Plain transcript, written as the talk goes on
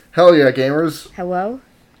Hell yeah, gamers. Hello?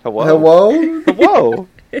 Hello? Hello? Hello?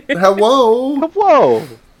 Hello? Hello?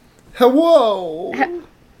 Hello?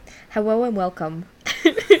 Hello and welcome.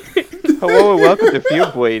 Hello and welcome to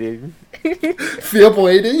Field Waiting. Feel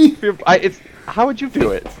baiting? How would you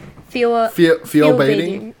do it? Feel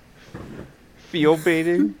baiting? Field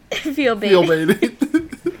baiting? Feel Feel baiting. baiting?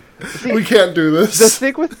 We can't do The this.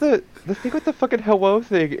 thing with the fucking hello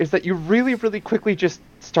thing is that you really, really quickly just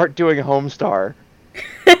start doing Homestar.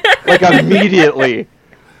 Like immediately.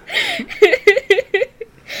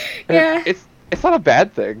 Yeah. It's not a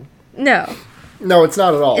bad thing. No. No, it's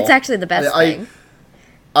not at all. It's actually the best thing.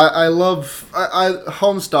 I love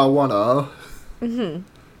Homestar Wanna. Mm-hmm.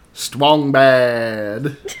 Strong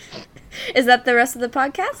bad. Is that the rest of the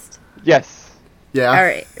podcast? Yes. Yeah.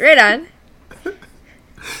 Alright, right on.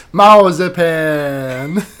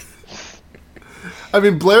 Marzipan. I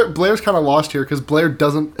mean, Blair's kind of lost here because Blair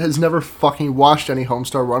has never fucking watched any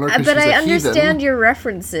Homestar Runner. But I understand heathen. your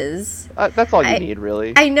references. That's all you need,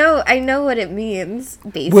 really. I know what it means,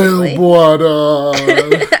 basically. Well,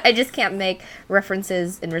 what? I just can't make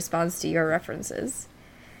references in response to your references.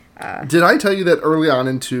 Did I tell you that early on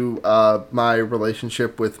into my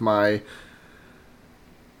relationship with my...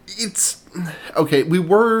 It's... Okay, we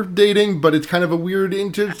were dating, but it's kind of a weird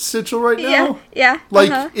interstitial right now. Yeah.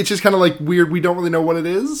 Like, it's just kind of, like, weird. We don't really know what it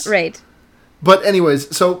is. Right. But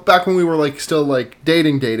anyways, so back when we were, like, still, like,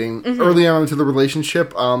 dating, mm-hmm. early on into the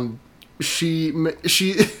relationship, she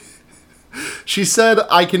said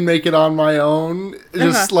I can make it on my own.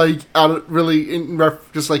 Just, like, out of really,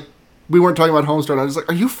 just, like, we weren't talking about Homestar, and I was like,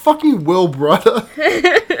 are you fucking Will Brutta?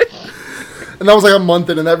 And that was like a month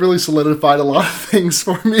in, and that really solidified a lot of things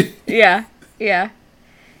for me. Yeah.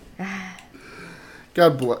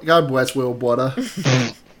 God bless Will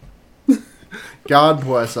Brutta. God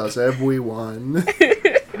bless us, everyone.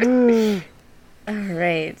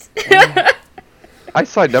 Alright. I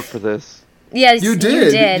signed up for this. Yes, You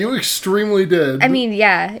did. You extremely did. I mean,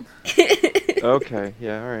 yeah. Okay,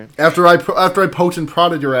 yeah, alright. After I poked and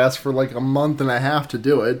prodded your ass for like a month and a half to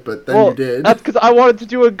do it, but then you did. That's because I wanted to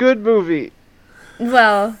do a good movie.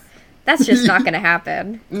 Well, that's just not gonna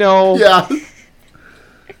happen. No. Yeah.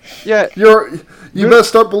 Yeah. You better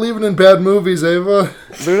start believing in bad movies, Ava.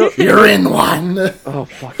 You're in one. Oh,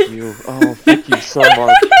 fuck you. Oh, fuck you so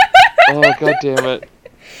much. Oh, god damn it.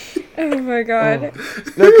 Oh my god.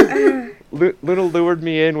 No, Luna lured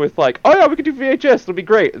me in with like, oh yeah, we can do VHS, it'll be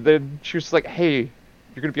great. Then she was like, hey,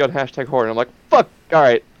 you're gonna be on #horror. And I'm like, fuck,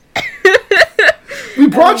 alright. We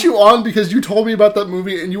brought you on because you told me about that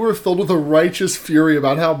movie and you were filled with a righteous fury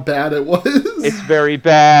about how bad it was. It's very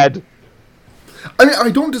bad. I mean, I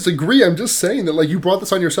don't disagree. I'm just saying that, like, you brought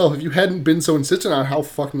this on yourself. If you hadn't been so insistent on how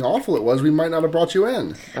fucking awful it was, we might not have brought you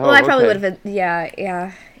in. Well, I probably would have been.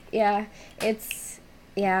 Yeah.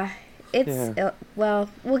 Well,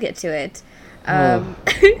 we'll get to it.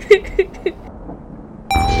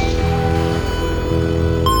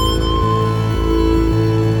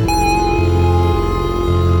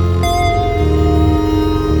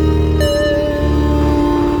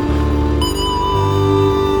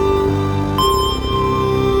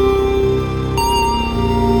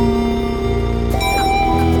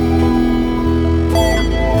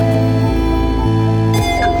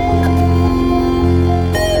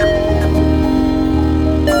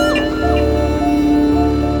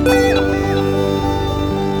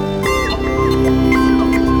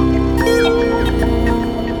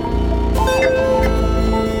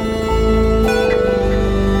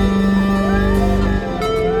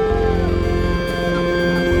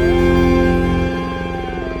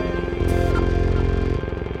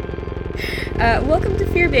 Welcome to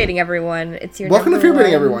Fear Baiting, everyone. It's your Welcome to Fear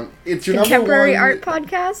Baiting, everyone. It's your contemporary number one art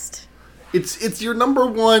podcast. It's your number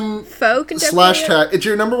one Faux contemporary /tag. It's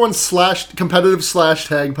your number one competitive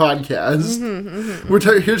 /tag podcast. We're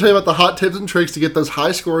here to tell you about the hot tips and tricks to get those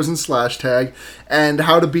high scores in /tag and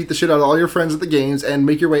how to beat the shit out of all your friends at the games and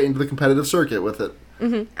make your way into the competitive circuit with it.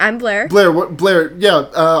 I'm Blair. Blair. Yeah,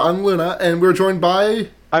 I'm Luna, and we're joined by.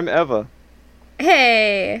 I'm Eva.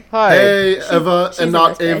 Hey. Hi. Hey, Eva, and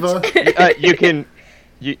not Ava.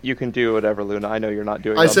 You can do whatever, Luna. I know you're not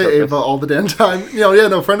doing it I on say purpose. Ava all the damn time.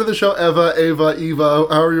 Friend of the show, Eva,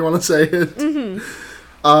 however you want to say it,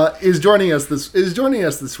 is joining us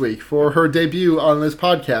this week for her debut on this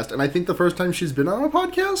podcast, and I think the first time she's been on a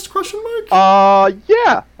podcast? ?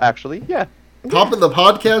 Yeah, actually, yeah. Popping the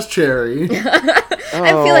podcast cherry. I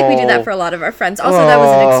feel like we do that for a lot of our friends. Also, that was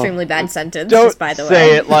an extremely bad sentence, Don't just by the way.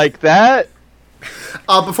 say it like that.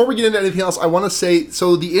 Before we get into anything else, I want to say,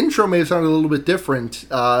 so the intro may have sounded a little bit different,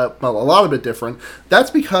 well, a lot of it different. That's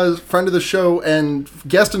because friend of the show and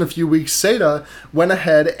guest in a few weeks, Seda, went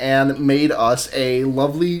ahead and made us a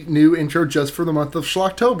lovely new intro just for the month of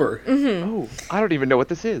Schlocktober. Mm-hmm. Oh, I don't even know what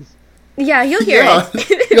this is. Yeah, you'll hear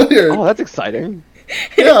it. You'll hear it. Oh, that's exciting.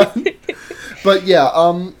 Yeah. But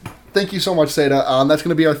yeah, thank you so much, Seda. That's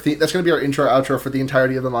gonna be our that's gonna be our intro outro for the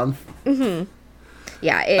entirety of the month. Mm-hmm.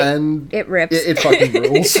 Yeah, it rips. It fucking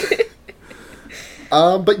rules.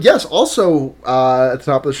 But yes, also at the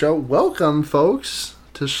top of the show, welcome, folks,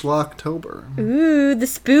 to Schlocktober. Ooh, the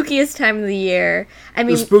spookiest time of the year. I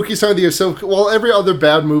mean, The spooky time of the year. So while every other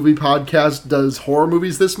bad movie podcast does horror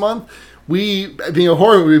movies this month, we, being a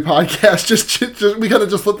horror movie podcast, just we kind of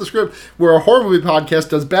just flip the script, where a horror movie podcast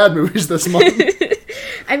does bad movies this month.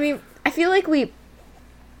 I mean, I feel like we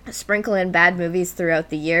sprinkle in bad movies throughout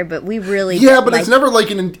the year, but we really but it's never like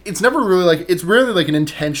it's rarely like an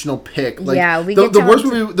intentional pick. Like, yeah, we the get worst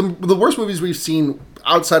down movie, the worst movies we've seen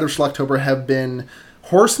outside of Schlocktober have been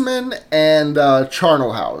Horseman and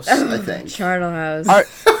Charnel House. I think. Charnel House.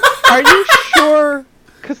 Are you sure?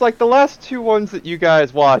 Because like the last two ones that you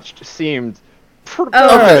guys watched seemed pretty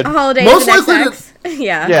good. Holidays Most and likely XX.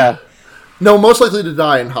 Yeah. Yeah. No, most likely to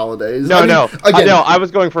die in Holidays. No, I mean, no. Again, No, I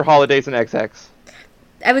was going for Holidays and XX.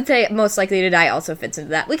 I would say most likely to die also fits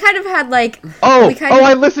into that. We kind of had like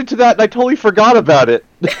I listened to that and I totally forgot about it.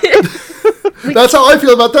 that's how I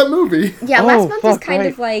feel about that movie. yeah, Oh, last month was fuck, kind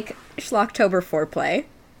right. of like Schlocktober foreplay.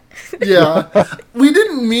 Yeah, we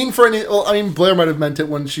didn't mean for any. Well, I mean, Blair might have meant it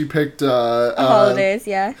when she picked Holidays,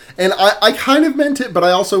 yeah. and I kind of meant it, but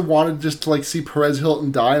I also wanted just to like see Perez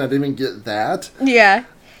Hilton die, and I didn't even get that. Yeah.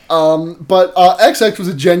 But XX was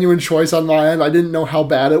a genuine choice on my end. I didn't know how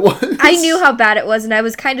bad it was. I knew how bad it was, and I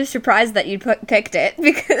was kind of surprised that you picked it,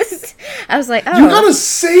 because I was like, oh. You gotta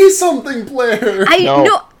say something, Blair.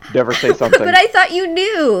 No, never say something. But I thought you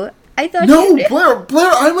knew. I thought No, you knew. Blair,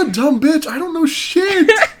 I'm a dumb bitch. I don't know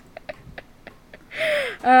shit.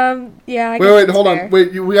 Yeah. I guess Wait, that's hold fair. on.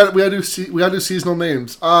 Wait, we gotta do seasonal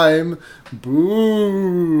names. I'm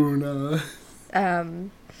Boona.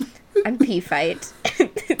 I'm P-Fight.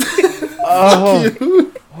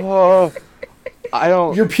 Oh, I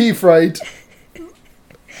don't. You're P-Fright.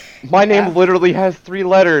 My name literally has 3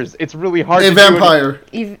 letters. It's really hard A to vampire.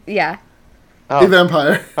 Yeah. Oh. A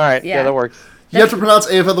vampire. All right, Yeah. yeah, that works. You have to pronounce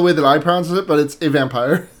Ava the way that I pronounce it, but it's a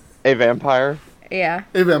vampire. A vampire. Yeah.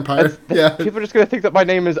 A vampire. Yeah. People are just gonna think that my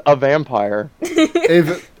name is a vampire.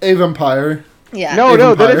 A vampire. Yeah. No,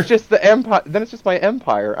 then vampire. it's just the empire. Then it's just my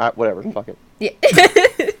empire. Whatever. Fuck it. Yeah.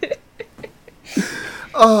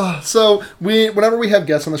 So whenever we have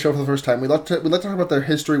guests on the show for the first time, we like to talk about their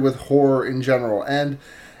history with horror in general. And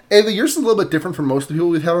Ava, yours is a little bit different from most of the people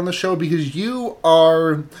we've had on the show because you're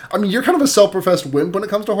kind of a self-professed wimp when it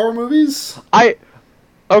comes to horror movies.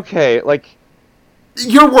 Okay, like.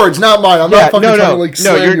 Your words, not mine. I'm not fucking trying to like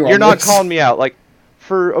slam you on you're not this. calling me out. Like,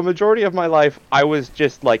 for a majority of my life, I was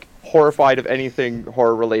just like horrified of anything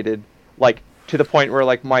horror related. Like, to the point where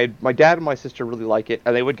like my dad and my sister really like it,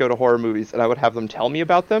 and they would go to horror movies, and I would have them tell me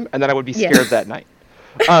about them, and then I would be scared that night.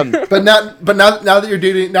 But now that you're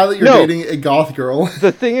dating dating a goth girl.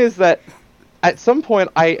 The thing is that at some point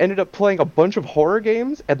I ended up playing a bunch of horror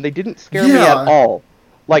games, and they didn't scare me Yeah. at all.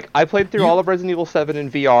 Like, I played through all of Resident Evil 7 in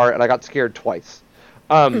VR, and I got scared twice.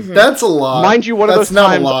 That's a lot. Mind you, one That's of those not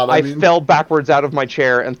times a lot, I mean. fell backwards out of my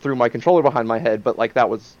chair and threw my controller behind my head, but like it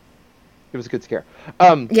was a good scare.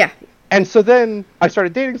 Yeah. And so then I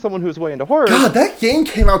started dating someone who was way into horror. God, that game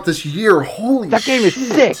came out this year. Holy That game is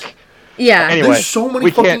shit. sick. Yeah. Anyway, There's so many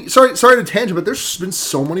we fucking. can't- Sorry to tangent, but there's been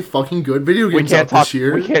so many fucking good video We games can't out talk. this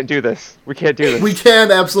year. We can't do this. We can't do this. We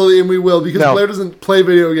can absolutely, and we will because No. Blair doesn't play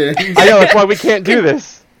video games. I know that's why we can't do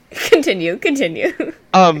this. Continue.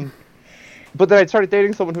 But then I started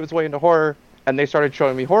dating someone who was way into horror, and they started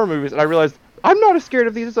showing me horror movies, and I realized I'm not as scared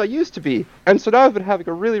of these as I used to be. And so now I've been having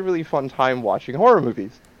a really, really fun time watching horror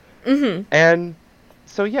movies. Mm-hmm. And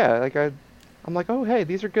so yeah, like I'm like, oh hey,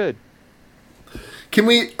 these are good. Can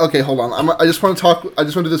we? Okay, hold on. I just want to talk. I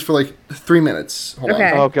just want to do this for like 3 minutes. Hold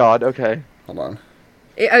Okay. on. Oh god, okay. Hold on.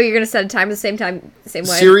 Oh, you're gonna set a time the same way.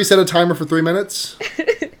 Siri set a timer for 3 minutes.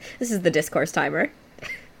 This is the discourse timer.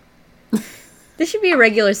 This should be a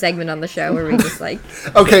regular segment on the show where we just like.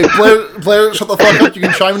 Okay, Blair, shut the fuck up. You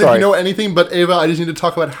can chime in if Sorry. you know anything. But Ava, I just need to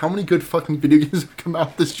talk about how many good fucking video games have come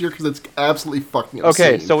out this year because it's absolutely fucking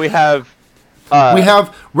insane. Okay, so we have. We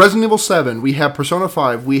have Resident Evil 7. We have Persona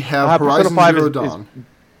 5. We have Persona Horizon 5 Zero is- Dawn.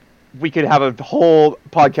 We could have a whole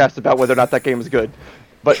podcast about whether or not that game is good.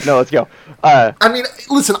 But no, let's go. I mean,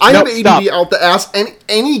 listen, I have Nope, ADD stop. out the ass.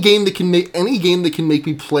 Any game that can make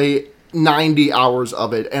me play 90 hours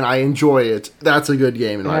of it, and I enjoy it. That's a good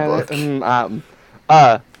game in my book.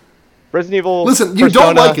 Resident Evil. Listen, you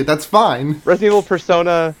Persona, don't like it. That's fine. Resident Evil,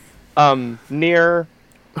 Persona, Nier,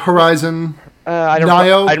 Horizon, I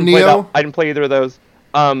Neo. didn't play either of those.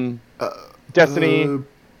 Destiny,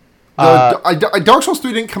 Dark Souls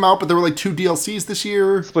 3 didn't come out, but there were like 2 DLCs this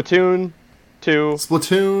year. Splatoon 2.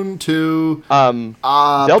 Splatoon 2.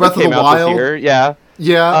 Zelda Breath of came the out Wild. this year. Yeah.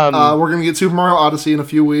 Yeah, we're gonna get Super Mario Odyssey in a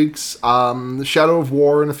few weeks. Shadow of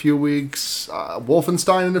War in a few weeks.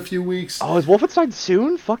 Wolfenstein in a few weeks. Oh, is Wolfenstein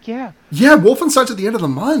soon? Fuck yeah. Yeah, Wolfenstein's at the end of the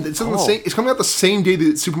month. It's Oh. it's coming out the same day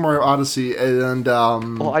that Super Mario Odyssey and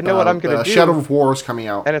Well, I know what I'm gonna do. Shadow of War is coming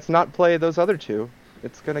out. And it's not play those other two.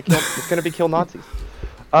 It's gonna be kill Nazis.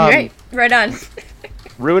 Right on.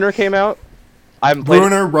 Ruiner came out. I haven't played.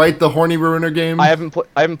 Ruiner, right? The horny Ruiner game. I haven't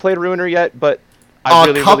played Ruiner yet, but I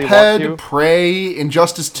really Cuphead, want to. Prey,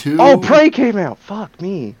 Injustice 2. Oh, Prey came out. Fuck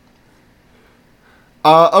me.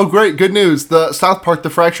 Oh, great! Good news. The South Park: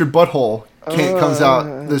 The Fractured Butthole comes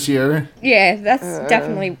out this year. Yeah, that's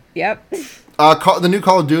definitely, yep. The new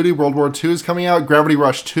Call of Duty World War II is coming out. Gravity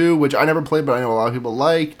Rush 2, which I never played, but I know a lot of people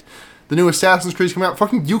liked. The new Assassin's Creed is coming out.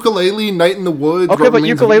 Fucking Ukulele, Night in the Woods. Okay, but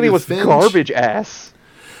Ukulele was garbage ass.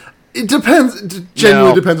 It depends. It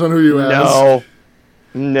genuinely depends on who you ask.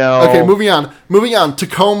 No. Okay, moving on.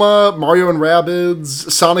 Tacoma, Mario and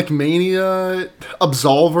Rabbids, Sonic Mania,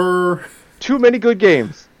 Absolver. Too many good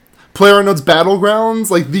games. PlayerUnknown's Battlegrounds,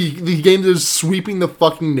 like the game that is sweeping the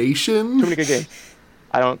fucking nation. Too many good games.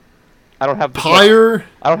 I don't have this Pyre.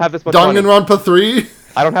 I don't have this much money. Danganronpa 3.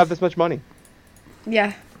 I don't have this much money.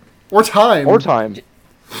 Yeah. Or time.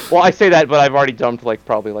 Well, I say that, but I've already dumped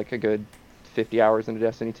probably a good 50 hours into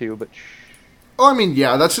Destiny 2, but Oh, I mean,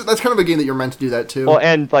 yeah, that's kind of a game that you're meant to do that too. well,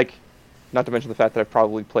 and not to mention the fact that I've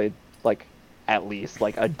probably played at least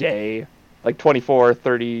a day, 24,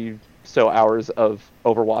 30 so hours of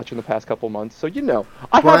Overwatch in the past couple months. So I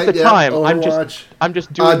have the time. Overwatch. I'm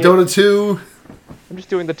just doing Dota 2. I'm just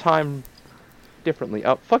doing the time differently.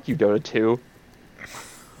 Oh, fuck you, Dota 2.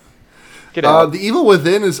 Get out. The Evil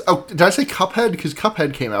Within is. Oh, did I say Cuphead? Because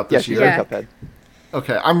Cuphead came out this yes, year. you said Cuphead.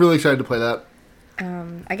 Okay, I'm really excited to play that.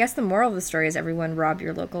 I guess the moral of the story is everyone rob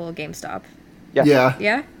your local GameStop. Yes. Yeah.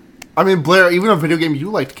 Yeah? I mean, Blair, even a video game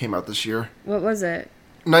you liked came out this year. What was it?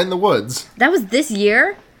 Night in the Woods. That was this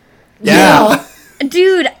year? Yeah.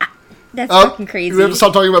 Dude, that's fucking crazy. We have to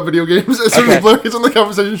stop talking about video games. As soon as Blair gets in the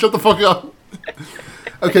conversation, shut the fuck up.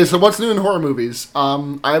 Okay, so what's new in horror movies?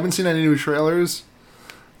 I haven't seen any new trailers.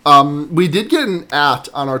 We did get an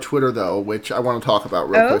on our Twitter, though, which I want to talk about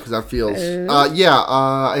real quick, because that feels...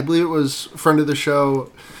 I believe it was friend of the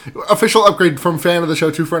show... Official upgrade from fan of the show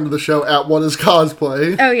to friend of the show at What Is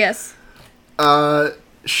Cosplay. Oh, yes.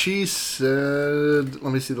 She said...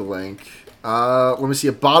 Let me see the link. Let me see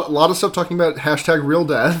a lot of stuff talking about hashtag real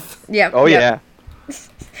death. Yep. Oh, yeah.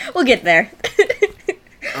 We'll get there.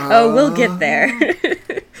 We'll get there.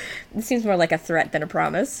 It seems more like a threat than a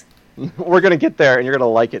promise. We're gonna get there, and you're gonna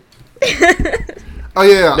like it. Oh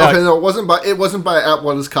yeah. No. Okay, no, it wasn't by at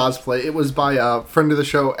What Is Cosplay. It was by friend of the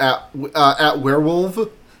show at Werewolf.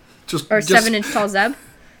 Just 7-inch tall Zeb.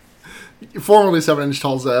 Formerly 7-inch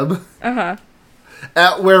tall Zeb. Uh-huh.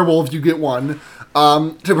 At Werewolf, you get one.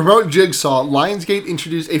 To promote Jigsaw, Lionsgate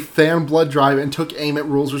introduced a fan blood drive and took aim at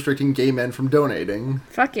rules restricting gay men from donating.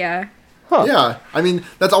 Fuck yeah. Huh. Yeah, I mean,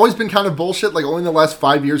 that's always been kind of bullshit. Only in the last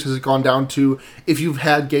 5 years has it gone down to if you've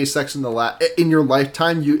had gay sex in your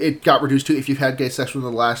lifetime, it got reduced to if you've had gay sex within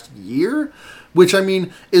the last year. Which, I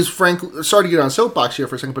mean, is frankly... Sorry to get on a soapbox here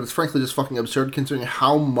for a second, but it's frankly just fucking absurd considering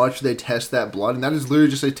how much they test that blood. And that is literally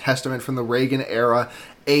just a testament from the Reagan-era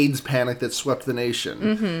AIDS panic that swept the nation.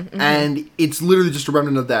 Mm-hmm. And it's literally just a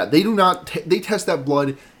remnant of that. They do not... they test that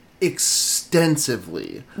blood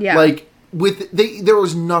extensively. Yeah. There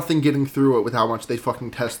was nothing getting through it with how much they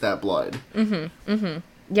fucking test that blood. Mm-hmm. Mm-hmm.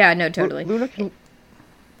 Yeah, no, totally. Luna, can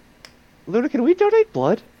we donate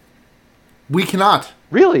blood? We cannot.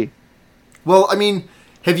 Really? Well, I mean,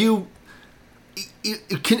 have you...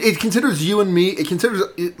 It considers you and me... It considers...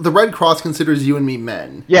 The Red Cross considers you and me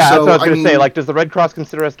men. Yeah, that's what I was going to say. Does the Red Cross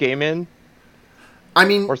consider us gay men? I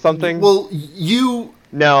mean... Or something? Well, you...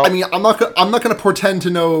 No. I mean, I'm not going to pretend to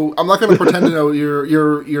know... I'm not going to pretend to know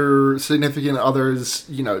your significant other's,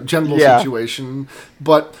 genital situation.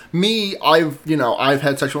 But me, I've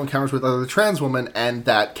had sexual encounters with other trans women, and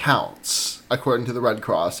that counts, according to the Red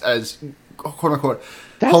Cross, as, quote-unquote,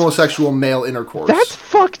 homosexual male intercourse. That's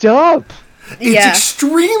fucked up. It's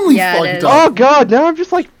extremely fucked up. Oh, God, now I'm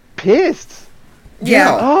just, pissed.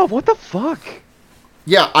 Yeah. Oh, what the fuck?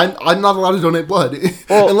 Yeah, I'm not allowed to donate blood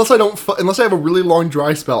Well- unless I have a really long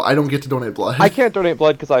dry spell. I don't get to donate blood. I can't donate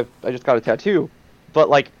blood because I just got a tattoo, but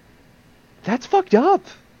like, that's fucked up.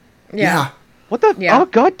 Yeah. What the? Yeah. Oh,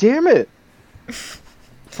 god damn it!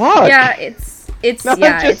 Fuck. Yeah, it's No, I'm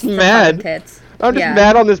yeah, just it's the mad. fucking pits. I'm just Yeah.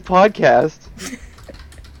 mad on this podcast.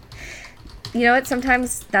 You know what?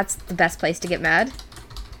 Sometimes that's the best place to get mad.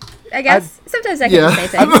 I guess. Sometimes I can Yeah. say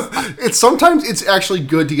things. Sometimes it's actually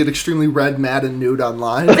good to get extremely red, mad, and nude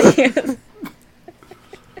online. We have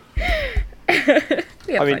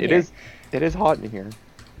I mean, fun it here. is hot in here.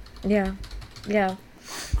 Yeah. Yeah.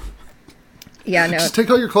 Yeah, no. Just take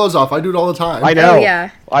all your clothes off. I do it all the time. I know.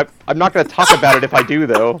 yeah. I'm not gonna talk about it if I do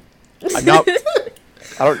though. I'm not.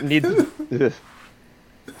 I don't need. Ugh.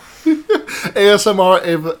 ASMR.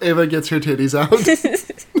 Ava gets her titties out.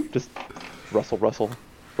 Just Russell.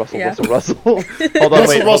 Yeah. Hold on,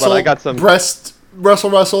 wait, hold on. I got some.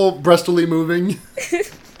 Russell, breastily moving.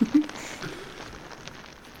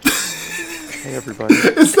 Hey everybody.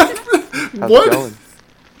 Is that How's what? it going?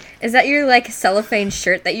 Is that your like cellophane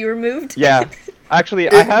shirt that you removed? Yeah. Actually,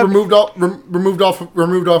 I It have. removed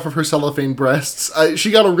off of her cellophane breasts.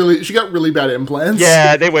 She got really bad implants.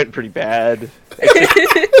 Yeah, they went pretty bad.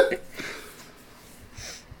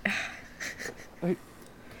 I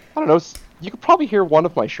don't know. You could probably hear one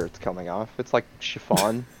of my shirts coming off. It's like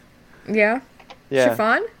chiffon. Yeah. Yeah.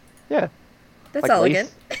 Chiffon? Yeah. That's Like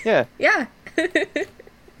elegant. lace. Yeah. Yeah.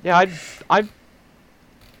 Yeah.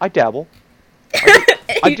 I dabble.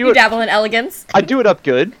 You do it- dabble in elegance. I do it up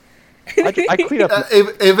good. I clean up.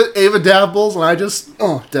 Ava dabbles, and I just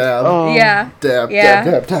dab, Oh. Yeah. dab, Yeah.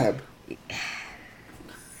 dab, dab,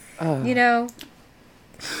 dab. You know.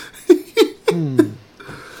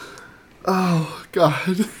 Oh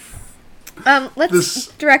God. Let's This-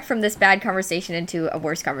 direct from this bad conversation into a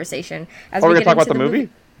worse conversation. As Are we get gonna talk into about the movie?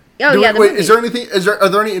 Oh yeah, the Wait, movie. is there anything? Are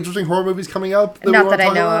there any interesting horror movies coming up? That we Not wanna that I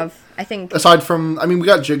talk know about? of. I think Aside from, I mean, we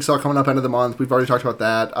got Jigsaw coming up end of the month. We've already talked about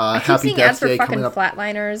that. I keep Happy seeing Death ads for Day fucking coming up.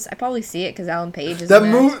 Flatliners. I probably see it because Alan Page is That in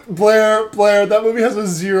it. movie, Blair. That movie has a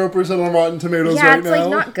 0% on Rotten Tomatoes Yeah, right it's now. like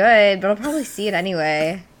not good, but I'll probably see it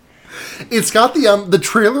anyway. It's got the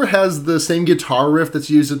trailer has the same guitar riff that's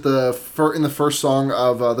used at in the first song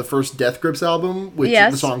of the first Death Grips album, which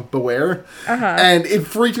Yes. is the song Beware. Uh-huh. And it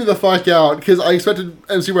freaked me the fuck out because I expected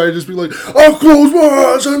MC Ryder to just be like, "I'll close my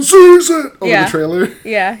eyes and seize it" over Yeah. the trailer.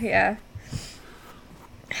 Yeah, yeah.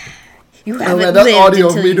 You Oh haven't man, that lived audio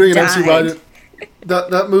of until me you doing an died. MC Ryder,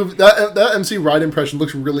 that movie, that MC Ryder impression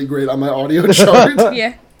looks really great on my audio chart.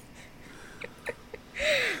 Yeah.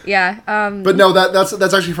 Yeah. But no, that's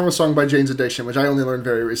actually from a song by Jane's Addiction, which I only learned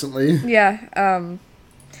very recently. Yeah.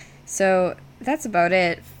 So that's about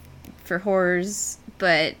it for horrors.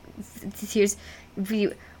 But here's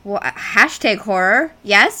hashtag horror.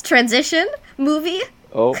 Yes. Transition movie.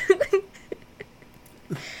 Oh.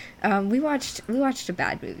 We watched a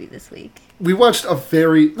bad movie this week. We watched a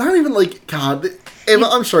not even like, God, Ava,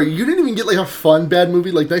 I'm sorry, you didn't even get like a fun bad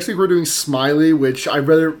movie. Like next week we're doing Smiley, which I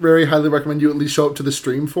very highly recommend you at least show up to the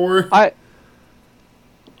stream for.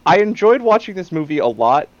 I enjoyed watching this movie a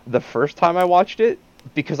lot the first time I watched it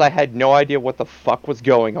because I had no idea what the fuck was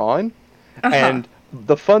going on. Uh-huh. And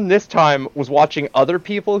the fun this time was watching other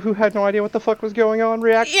people who had no idea what the fuck was going on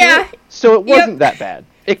react to Yeah. it. So it wasn't that bad.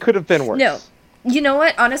 It could have been worse. No. You know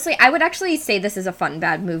what? Honestly, I would actually say this is a fun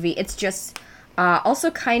bad movie. It's just also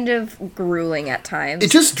kind of grueling at times. It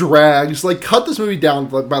just drags. Like, cut this movie down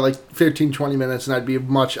by like 15, 20 minutes, and I'd be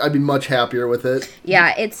much happier with it.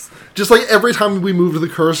 Yeah, it's Just like every time we moved the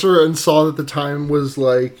cursor and saw that the time was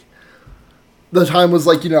like, we've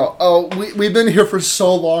been here for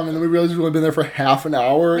so long, and then we realized we've only been there for half an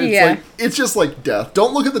hour. It's Yeah. like, it's just like death.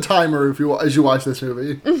 Don't look at the timer as you watch this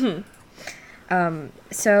movie. Mm-hmm.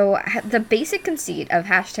 So the basic conceit of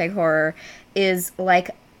hashtag horror is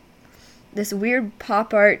like this weird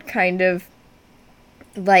pop art kind of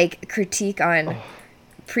like critique on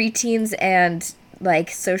preteens and like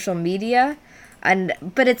social media,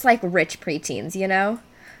 but it's like rich preteens, you know.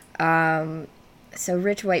 So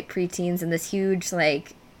rich white preteens in this huge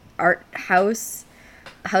like art house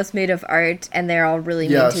made of art, and they're all really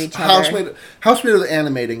mean to each other. House made of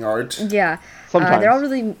animating art. Yeah. Sometimes. They're all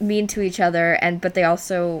really mean to each other, but they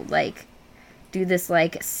also, like, do this,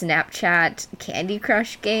 like, Snapchat Candy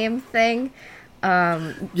Crush game thing.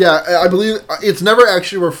 Yeah, I believe it's never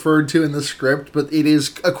actually referred to in the script, but it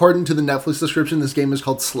is, according to the Netflix description, this game is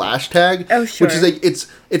called Slash Tag. Oh, sure. Which is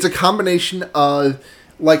it's a combination of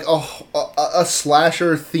like a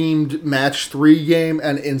slasher themed match 3 game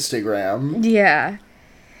and Instagram. Yeah.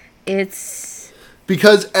 It's...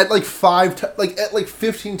 Because at like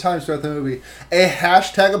 15 times throughout the movie, a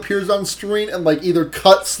hashtag appears on screen and like either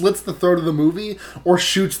slits the throat of the movie or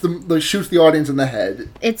shoots the audience in the head.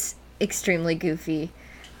 It's extremely goofy.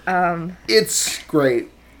 It's great.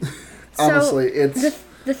 Honestly, it's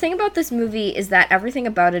the thing about this movie is that everything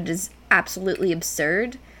about it is absolutely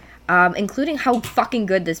absurd, including how fucking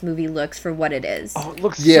good this movie looks for what it is. Oh, it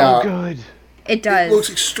looks so good. It does. It looks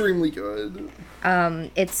extremely good.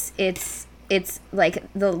 It's like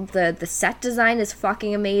the set design is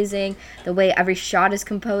fucking amazing. The way every shot is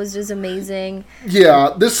composed is amazing.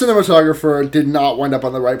 Yeah, this cinematographer did not wind up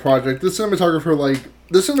on the right project. This cinematographer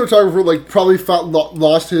probably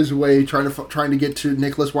lost his way trying to get to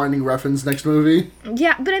Nicholas Winding Refn's next movie.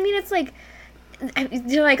 Yeah, but I mean, it's like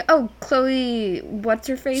you're like, oh, Chloe, what's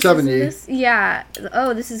her face? 70. This? Yeah.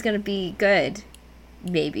 Oh, this is gonna be good,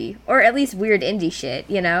 maybe, or at least weird indie shit,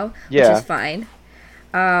 you know, which is fine.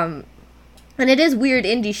 And it is weird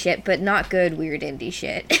indie shit, but not good weird indie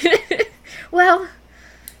shit. Well,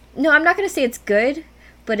 no, I'm not gonna say it's good,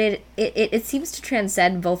 but it seems to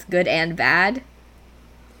transcend both good and bad.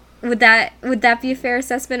 Would that be a fair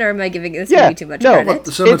assessment, or am I giving this movie too much credit? What,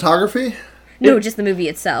 the cinematography? No, just the movie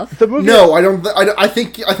itself. The movie. No, I don't. I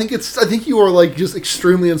think you are like just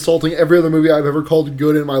extremely insulting every other movie I've ever called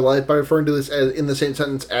good in my life by referring to this as, in the same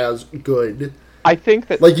sentence as good. I think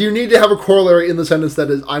that like you need to have a corollary in the sentence that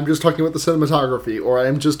is I'm just talking about the cinematography or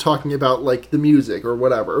I'm just talking about like the music or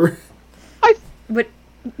whatever. What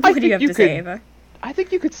do you have to say, Ava? I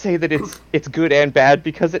think you could say that it's good and bad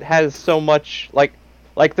because it has so much like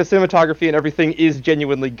the cinematography and everything is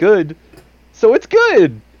genuinely good, so it's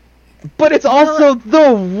good, but it's also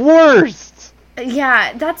the worst.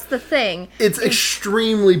 Yeah, that's the thing. It's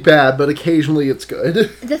extremely bad, but occasionally it's good.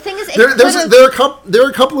 The thing is, there are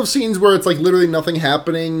a couple of scenes where it's like literally nothing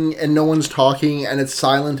happening and no one's talking and it's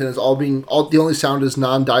silent and it's the only sound is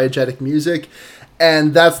non-diegetic music,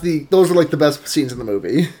 and those are like the best scenes in the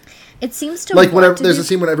movie. It seems to like whenever there's a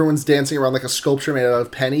scene when everyone's dancing around like a sculpture made out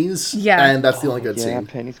of pennies. Yeah, and that's the only good scene. Yeah,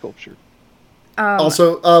 penny sculpture.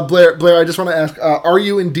 Also, Blair, I just want to ask: are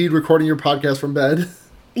you indeed recording your podcast from bed?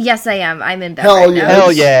 Yes, I am. I'm in bed now.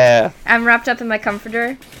 Hell yeah! I'm wrapped up in my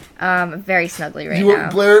comforter, very snugly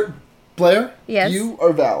now. Blair? Yes? You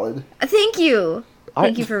are valid. Thank you!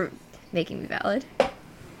 Thank you for making me valid.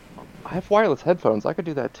 I have wireless headphones. I could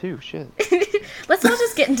do that too. Shit. Let's all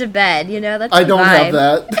just get into bed, you know? That's I don't have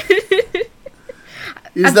that.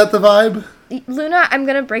 Is that the vibe? Luna, I'm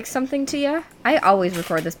gonna break something to you. I always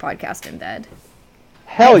record this podcast in bed.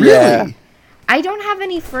 Hell yeah! I don't have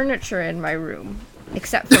any furniture in my room.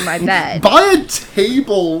 Except for my bed. Buy a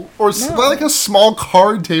table or buy like a small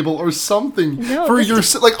card table or something for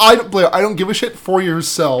yourself. Like I don't give a shit for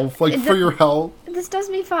yourself. Like for your health. This does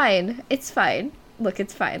me fine. It's fine. Look,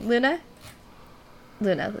 it's fine. Luna,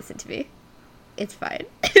 listen to me. It's fine.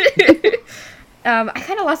 I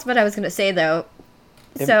kind of lost what I was gonna say though,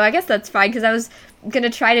 so I guess that's fine because I was gonna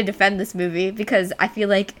try to defend this movie because I feel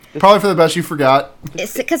like probably for the best you forgot.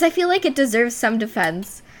 Because I feel like it deserves some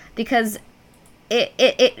defense because.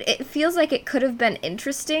 It feels like it could have been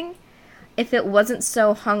interesting if it wasn't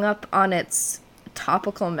so hung up on its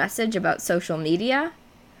topical message about social media.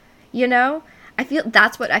 You know?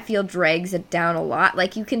 That's what I feel drags it down a lot.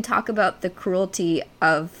 Like, you can talk about the cruelty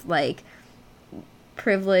of, like,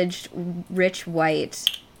 privileged, rich,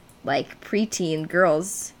 white, like, preteen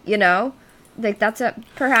girls, you know? Like, that's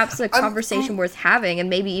perhaps a conversation worth having, and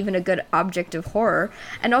maybe even a good object of horror.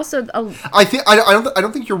 And also, I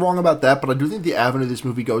don't think you're wrong about that, but I do think the avenue this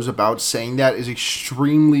movie goes about saying that is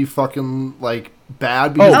extremely fucking like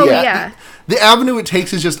bad. Because the avenue it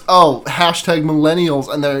takes is just hashtag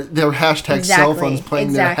millennials and their hashtag cell phones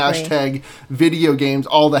playing their hashtag video games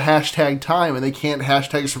all the hashtag time, and they can't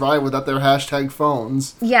hashtag survive without their hashtag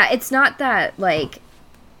phones. Yeah, it's not that like,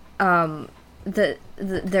 their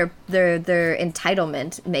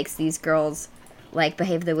entitlement makes these girls like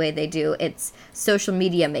behave the way they do. It's social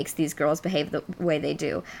media makes these girls behave the way they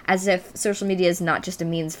do, as if social media is not just a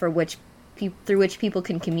means for through which people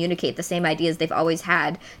can communicate the same ideas they've always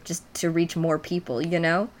had, just to reach more people. You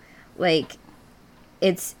know, like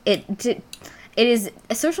it is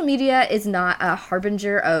social media is not a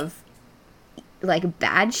harbinger of like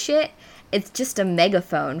bad shit. It's just a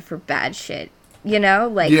megaphone for bad shit. You know,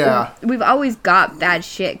 like we've always got bad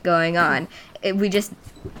shit going on.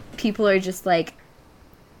 People are just like.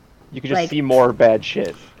 You can just see more bad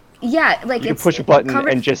shit. Yeah, like you can push a button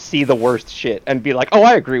and just see the worst shit and be like, "Oh,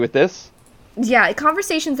 I agree with this." Yeah,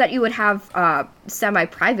 conversations that you would have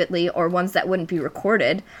semi-privately or ones that wouldn't be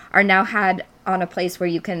recorded are now had on a place where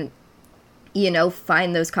you can, you know,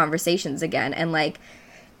 find those conversations again and like.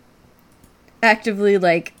 actively,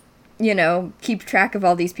 like, you know, keep track of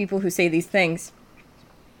all these people who say these things.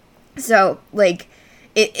 So, like,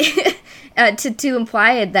 it to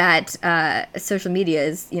imply that social media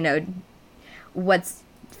is, you know, what's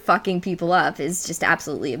fucking people up is just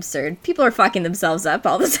absolutely absurd. People are fucking themselves up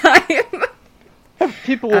all the time.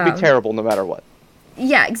 People will be terrible no matter what.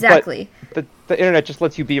 Yeah, exactly. But the internet just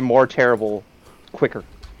lets you be more terrible quicker.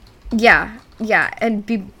 Yeah, and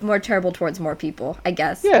be more terrible towards more people, I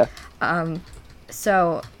guess. Yeah.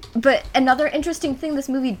 So, but another interesting thing this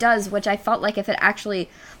movie does, which I felt like if it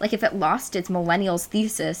lost its millennials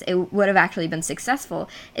thesis, it would have actually been successful,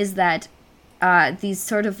 is that these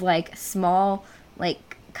sort of, like, small,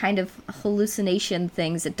 like, kind of hallucination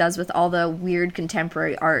things it does with all the weird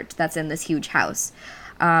contemporary art that's in this huge house.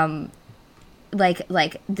 We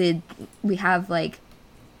have, like,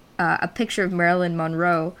 a picture of Marilyn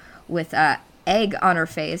Monroe with a egg on her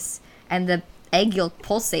face, and the egg yolk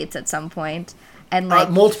pulsates at some point, and, like,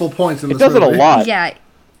 multiple points in this it does movie. it a lot.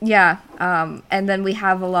 Yeah. And then we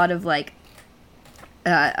have a lot of, like,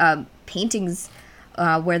 paintings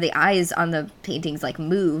where the eyes on the paintings, like,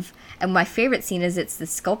 move. And my favorite scene is it's the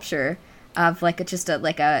sculpture of, like,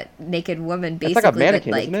 a naked woman, basically. It's like a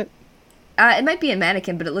mannequin, but, like, isn't it? It might be a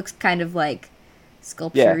mannequin, but it looks kind of like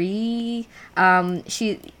sculpture-y.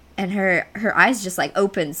 And her eyes just, like,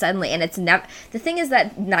 open suddenly, and it's never. The thing is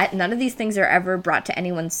that none of these things are ever brought to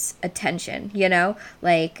anyone's attention. You know,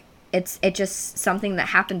 like, it's just something that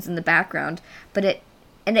happens in the background, but it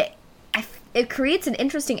creates an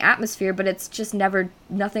interesting atmosphere, but it's just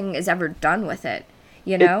nothing is ever done with it.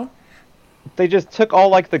 You know. They just took all,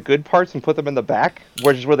 like, the good parts and put them in the back,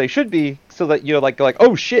 which is where they should be, so that, you know, like,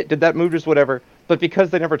 oh shit, did that move just whatever. But because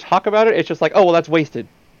they never talk about it, it's just like, oh, well, that's wasted.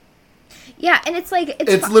 Yeah, and it's like...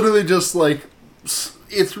 It's literally just like...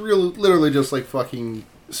 It's literally just like fucking...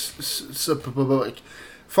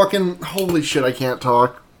 Fucking... Holy shit, I can't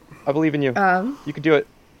talk. I believe in you. You can do it.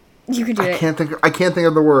 You could do it. I can't think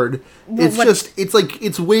of the word. Well,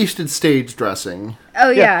 It's wasted stage dressing. Oh,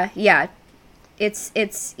 Yeah. yeah. It's I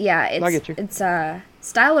get you. It's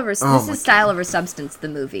style over... this is style over substance, the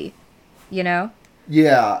movie. You know?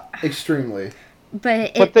 Yeah, extremely.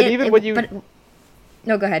 But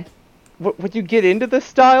no, go ahead. When you get into the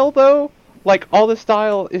style, though, like, all the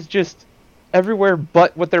style is just everywhere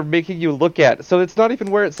but what they're making you look at. So it's not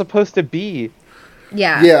even where it's supposed to be.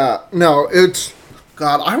 Yeah. Yeah, no, it's...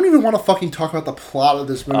 God, I don't even want to fucking talk about the plot of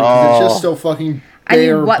this movie, because it's just so fucking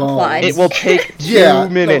bare what bones. plot? It will take 2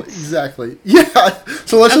 minutes. No, exactly. Yeah,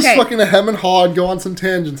 so let's just Okay. fucking hem and haw and go on some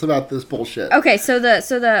tangents about this bullshit. Okay, so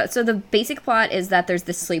the basic plot is that there's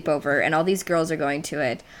this sleepover, and all these girls are going to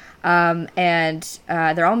it. And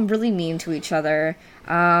they're all really mean to each other.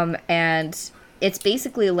 And it's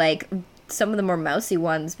basically like some of the more mousy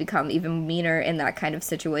ones become even meaner in that kind of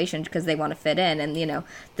situation because they want to fit in. And, you know,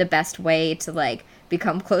 the best way to, like,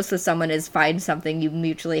 become close with someone is find something you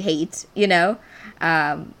mutually hate, you know?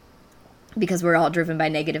 Because we're all driven by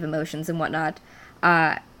negative emotions and whatnot.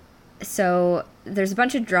 So there's a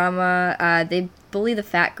bunch of drama. They bully the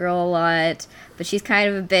fat girl a lot, but she's kind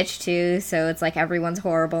of a bitch too, so it's like everyone's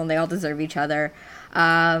horrible and they all deserve each other.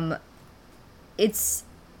 And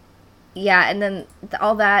then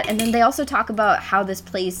all that, and then they also talk about how this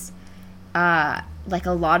place, like,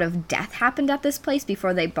 a lot of death happened at this place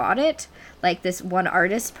before they bought it. Like, this one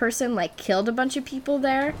artist person, like, killed a bunch of people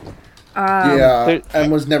there.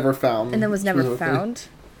 And was never found. And then was never found.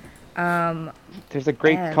 There's a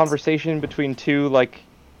great conversation between two, like,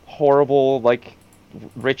 horrible, like,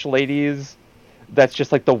 rich ladies that's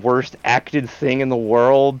just, like, the worst acted thing in the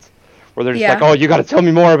world, where they're just like, oh, you gotta tell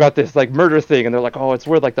me more about this, like, murder thing, and they're like, oh, it's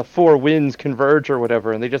where, like, the 4 winds converge or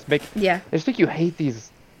whatever, and they just make you hate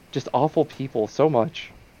these just awful people so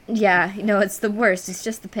much. Yeah, no, it's the worst. It's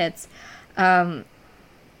just the pits. It's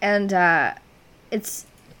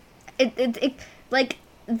like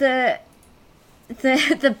the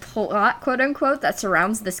plot, quote unquote, that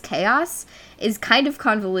surrounds this chaos is kind of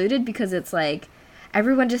convoluted because it's like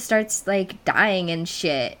everyone just starts, like, dying and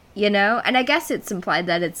shit, you know? And I guess it's implied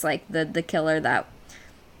that it's like the killer that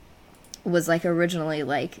was, like, originally,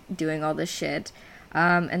 like, doing all this shit.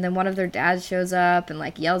 And then one of their dads shows up and,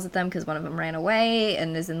 like, yells at them because one of them ran away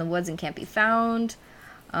and is in the woods and can't be found.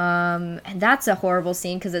 And that's a horrible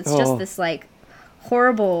scene because it's just this, like,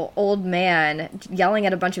 horrible old man yelling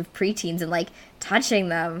at a bunch of preteens and, like, touching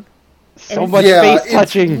them. So much face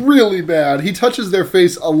touching. It's really bad. He touches their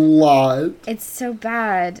face a lot. It's so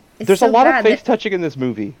bad. There's a lot of face touching in this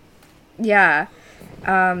movie. Yeah.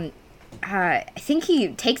 I think he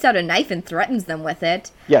takes out a knife and threatens them with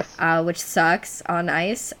it. Yes. Which sucks on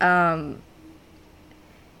ice.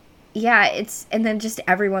 yeah, it's, and then just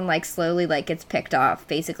everyone, like, slowly, like, gets picked off,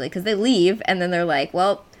 basically, because they leave, and then they're like,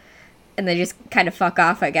 well, and they just kind of fuck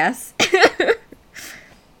off, I guess.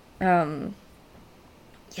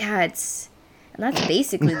 Yeah, it's, and that's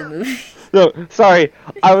basically the movie. No, sorry.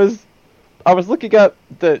 I was looking up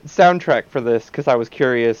the soundtrack for this because I was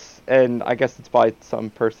curious, and I guess it's by some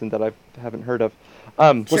person that I haven't heard of.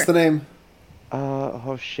 What's the name?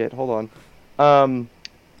 Oh shit, hold on.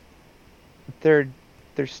 Their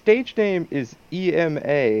stage name is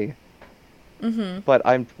EMA. But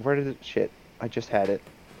where did it, shit, I just had it.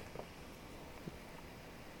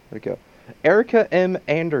 There we go. Erica M.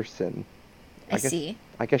 Anderson. I see.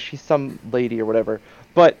 I guess she's some lady or whatever.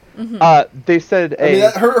 But they said I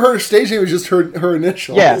mean, her stage name was just her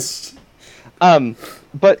initials. Yes.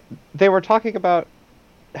 But they were talking about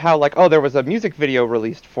how, like, oh, there was a music video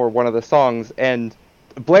released for one of the songs, and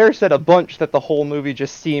Blair said a bunch that the whole movie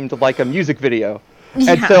just seemed like a music video.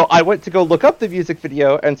 Yeah. And so I went to go look up the music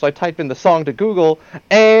video, and so I typed in the song to Google,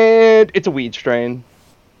 and it's a weed strain.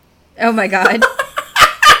 Oh my god.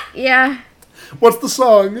 Yeah. What's the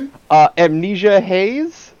song? Amnesia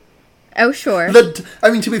Haze? Oh, sure. That, I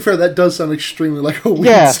mean, to be fair, that does sound extremely like a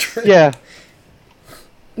weed strain. Yeah.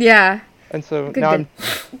 Yeah. And so Good now bit.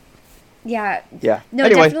 Yeah. Yeah. No,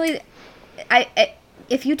 Anyway. definitely. I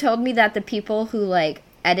if you told me that the people who, like,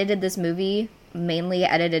 edited this movie mainly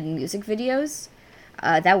edited music videos,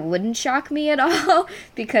 that wouldn't shock me at all,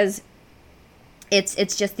 because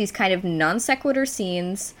it's just these kind of non sequitur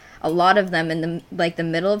scenes. A lot of them in the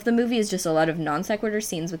middle of the movie is just a lot of non sequitur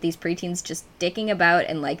scenes with these preteens just dicking about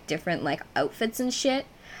in, like, different, like, outfits and shit.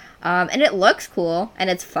 And it looks cool and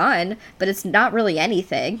it's fun, but it's not really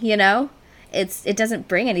anything, you know? It doesn't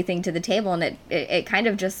bring anything to the table, and it kind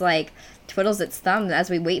of just, like, twiddles its thumb as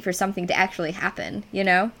we wait for something to actually happen, you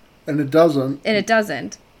know? And it doesn't. And it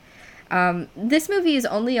doesn't. This movie is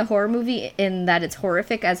only a horror movie in that it's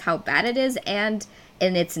horrific as how bad it is, and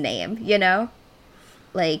in its name, you know?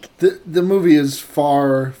 Like, The movie is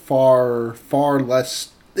far, far, far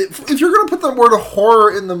less... If you're going to put the word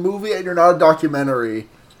horror in the movie and you're not a documentary,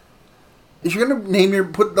 if you're going to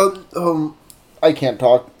put the... I can't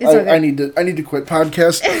talk. Okay. I need to quit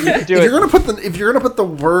podcast. If Do it. you're gonna put the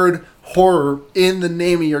word horror in the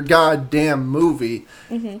name of your goddamn movie,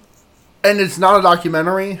 and it's not a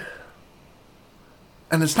documentary,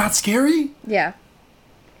 and it's not scary, yeah.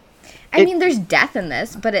 I mean, there's death in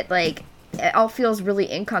this, but it all feels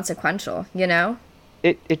really inconsequential, you know?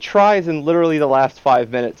 It tries in literally the last 5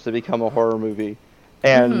 minutes to become a horror movie,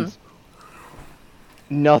 and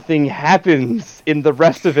nothing happens in the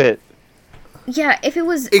rest of it. Yeah, if it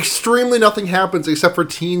was... extremely nothing happens except for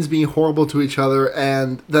teens being horrible to each other,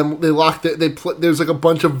 and then they locked it. There's like a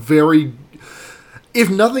bunch of very...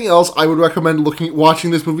 If nothing else, I would recommend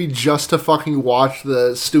watching this movie just to fucking watch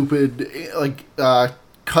the stupid,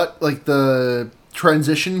 cut, like, the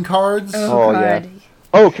transition cards. Oh, yeah. God.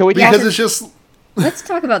 Oh, can we Because talk? it's just... Let's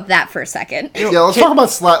talk about that for a second. Yeah, let's talk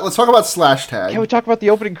about Slash Tag. Can we talk about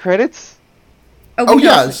the opening credits? Oh,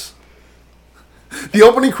 yes. The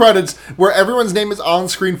opening credits, where everyone's name is on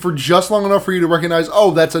screen for just long enough for you to recognize,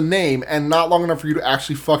 oh, that's a name, and not long enough for you to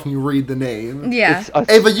actually fucking read the name. Yeah.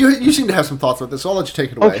 Ava, you seem to have some thoughts about this, so I'll let you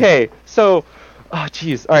take it away. Okay, so, oh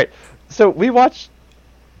jeez, all right. So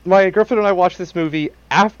my girlfriend and I watched this movie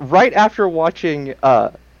right after watching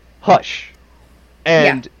Hush,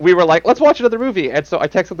 and we were like, let's watch another movie. And so I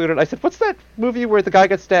texted Luna and I said, what's that movie where the guy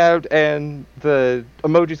gets stabbed and the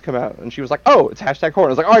emojis come out? And she was like, oh, it's #horror. I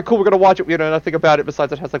was like, all right, cool, we're gonna watch it. We know nothing about it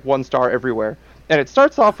besides it has like 1 star everywhere. And it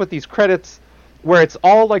starts off with these credits where it's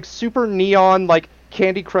all like super neon, like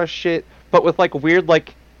Candy Crush shit, but with like weird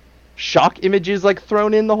like shock images like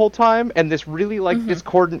thrown in the whole time, and this really like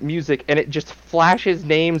discordant music, and it just flashes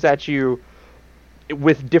names at you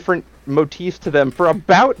with different motifs to them for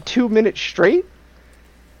about 2 minutes straight,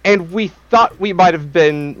 and we thought we might have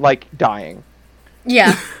been like dying.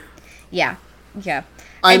 Yeah. Yeah.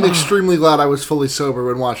 I'm extremely glad I was fully sober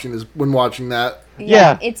when watching that.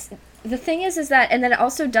 Yeah. It's the thing is that, and then it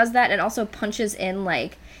also does that, and also punches in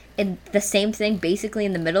like in the same thing basically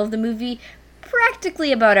in the middle of the movie,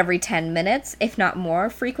 practically about every 10 minutes, if not more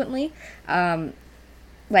frequently.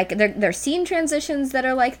 Like there's scene transitions that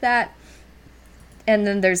are like that, and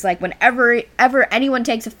then there's like whenever anyone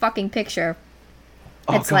takes a fucking picture,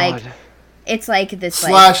 it's like this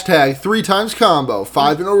Slash Tag 3 times combo,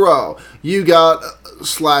 5 in a row. You got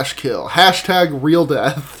slash kill. #real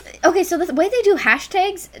death. Okay, so the way they do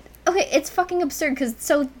hashtags, okay, it's fucking absurd, because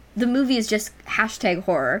the movie is just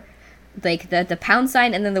 #horror. Like, the pound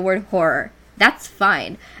sign and then the word horror. That's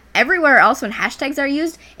fine. Everywhere else when hashtags are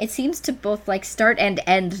used, it seems to both like start and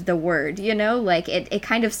end the word, you know? Like it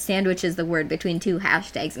kind of sandwiches the word between two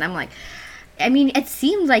hashtags. And I'm like, I mean, it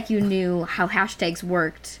seemed like you knew how hashtags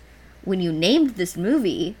worked when you named this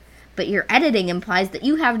movie, but your editing implies that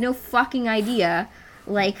you have no fucking idea,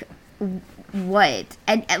 like, what?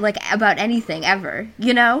 And like, about anything ever,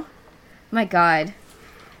 you know? My God.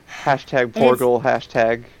 Hashtag Porgal,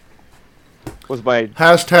 hashtag was my...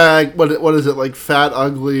 Hashtag, what is it, like fat,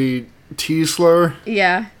 ugly T-slur?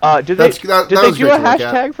 Yeah. Did they do a hashtag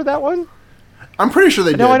hashtag for that one? I'm pretty sure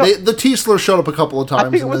they No, did. The T-slur showed up a couple of times. I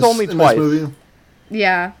think it was only twice. In this movie.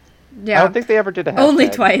 Yeah. Yeah. I don't think they ever did a hashtag. Only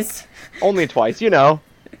twice. Only twice, you know.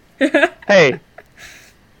 Hey.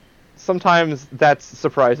 Sometimes that's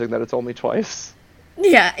surprising that it's only twice.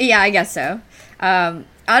 Yeah, I guess so.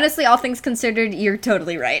 Honestly, all things considered, you're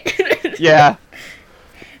totally right. Yeah.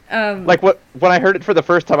 Like when I heard it for the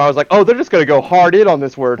first time, I was like, "Oh, they're just gonna go hard in on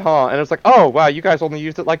this word, huh?" And it's like, "Oh, wow, you guys only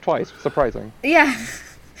used it like twice. Surprising." Yeah.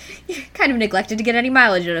 Kind of neglected to get any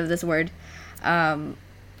mileage out of this word.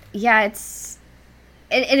 Yeah, it's...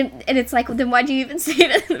 And it's like, then why'd you even say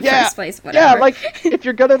it in the first place? Whatever. Yeah, like, if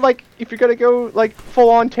you're gonna go, like,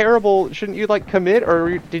 full-on terrible, shouldn't you, like, commit?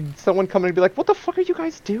 Or did someone come in and be like, "What the fuck are you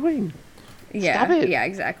guys doing?" Yeah, Stop it. yeah,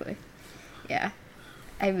 exactly. Yeah.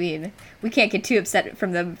 I mean, we can't get too upset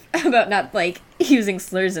from them about not, like, using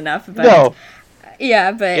slurs enough. But, No.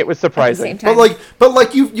 Yeah, but... It was surprising. At the same time, But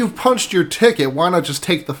like you've punched your ticket. Why not just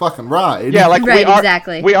take the fucking ride? Yeah, like, Right,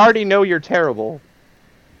 exactly. we already know you're terrible.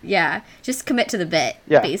 Yeah, just commit to the bit,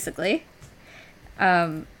 basically.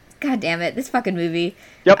 God damn it, this fucking movie.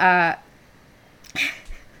 Yep.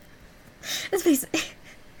 This basically...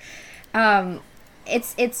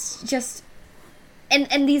 It's just...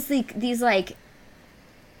 And these like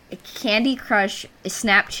Candy Crush,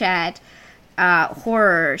 Snapchat,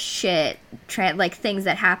 horror shit, like things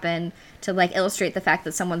that happen to like illustrate the fact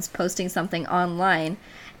that someone's posting something online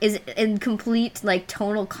is in complete like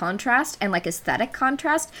tonal contrast and like aesthetic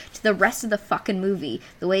contrast to the rest of the fucking movie.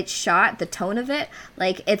 The way it's shot, the tone of it,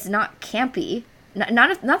 like it's not campy.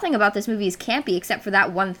 Nothing about this movie is campy except for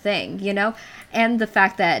that one thing, you know? And the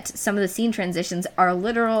fact that some of the scene transitions are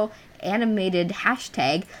literal animated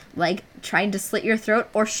hashtag, like trying to slit your throat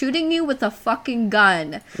or shooting you with a fucking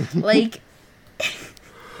gun. Like,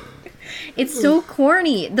 it's so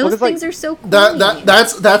corny. Those things are so corny.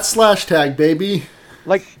 That's slash tag, baby.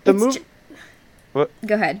 Like, the movie... Go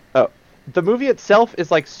ahead. Oh. The movie itself is,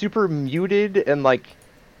 like, super muted and, like,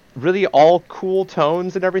 really all cool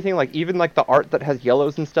tones and everything. Like, even, like, the art that has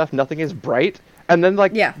yellows and stuff, nothing is bright. And then,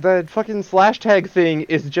 like, the fucking slash tag thing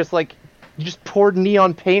is just, like, you just poured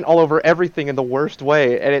neon paint all over everything in the worst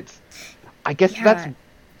way. And it's... I guess that's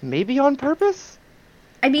maybe on purpose?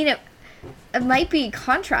 I mean, it might be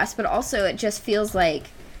contrast, but also it just feels like...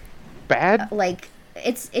 Bad? Like,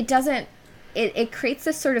 it doesn't... It creates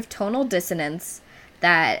this sort of tonal dissonance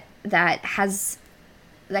that has...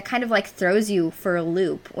 that kind of, like, throws you for a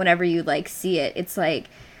loop whenever you, like, see it. It's like,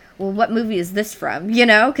 well, what movie is this from? You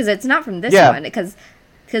know? Because it's not from this one. Because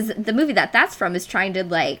the movie that's from is trying to,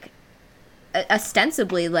 like,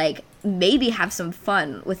 ostensibly, like, maybe have some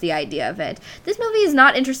fun with the idea of it. This movie is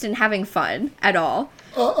not interested in having fun at all.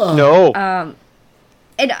 No.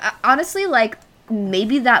 And honestly, like,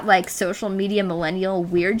 maybe that, like, social media millennial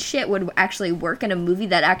weird shit would actually work in a movie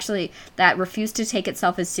that refused to take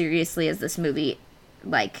itself as seriously as this movie,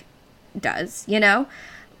 like, does, you know?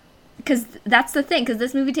 Because that's the thing, because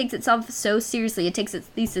this movie takes itself so seriously, it takes its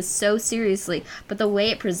thesis so seriously, but the way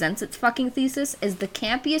it presents its fucking thesis is the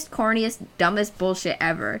campiest, corniest, dumbest bullshit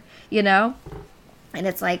ever, you know? And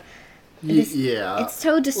it's like, it's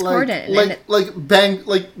so discordant.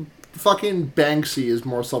 Fucking Banksy is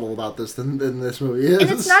more subtle about this than this movie is. And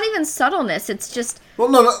it's not even subtleness, it's just... Well,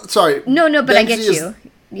 no, sorry. No, but Banksy I get you.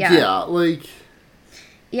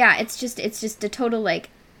 Yeah, it's just a total, like,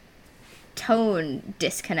 tone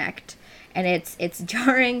disconnect, and it's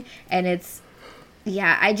jarring, and it's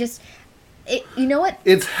you know what,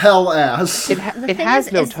 it's hell ass. It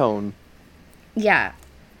has no tone. Yeah,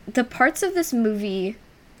 the parts of this movie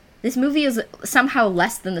is somehow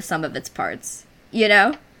less than the sum of its parts, you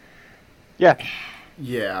know? Yeah,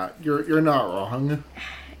 you're not wrong.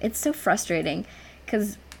 It's so frustrating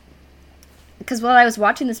because while I was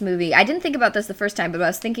watching this movie, I didn't think about this the first time, but I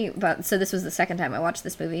was thinking about... So this was the second time I watched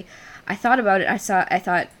this movie. I thought about it. I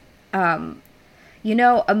thought, you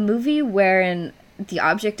know, a movie wherein the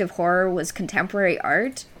object of horror was contemporary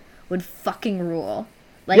art would fucking rule.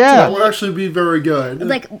 Like, that would actually be very good.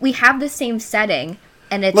 Like, we have the same setting,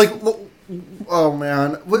 and it's... Like, oh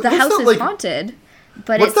man. The house is haunted.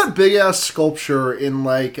 But what's that big ass sculpture in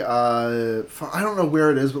like I don't know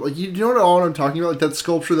where it is, but like you know what I'm talking about? Like that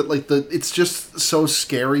sculpture that like it's just so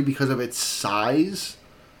scary because of its size.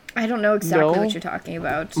 I don't know exactly what you're talking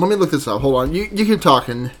about. Let me look this up. Hold on. You keep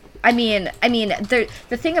talking. I mean, the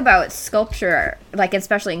thing about sculpture, like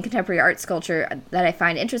especially in contemporary art sculpture, that I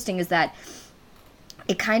find interesting is that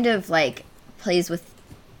it kind of like plays with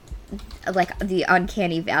like the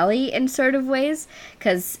uncanny valley in sort of ways,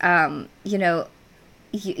 because you know,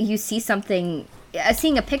 you see something.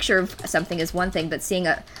 Seeing a picture of something is one thing, but seeing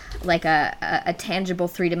a tangible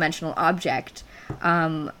 3-dimensional object,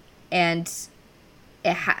 and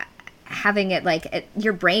having it like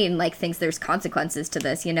your brain like thinks there's consequences to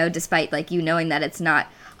this, you know, despite like you knowing that it's not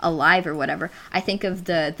alive or whatever. I think of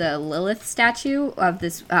the Lilith statue of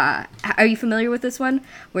this. Are you familiar with this one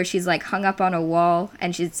where she's like hung up on a wall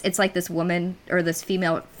and it's like this woman or this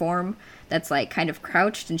female form that's like kind of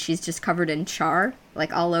crouched and she's just covered in char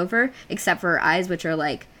like all over except for her eyes, which are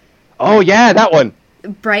like, oh yeah, that one,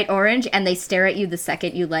 bright orange, and they stare at you the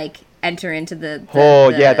second you like enter into the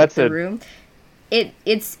room.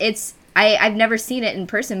 I've never seen it in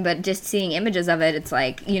person, but just seeing images of it, it's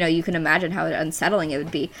like, you know, you can imagine how unsettling it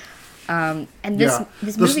would be. And this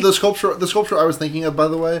movie... the sculpture I was thinking of, by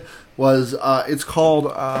the way, was it's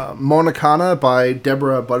called Mona Kana by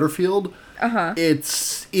Deborah Butterfield. Uh-huh.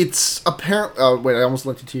 It's apparent. Wait, I almost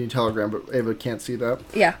linked it to you in Telegram, but Ava can't see that.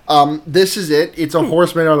 Yeah. This is it. It's a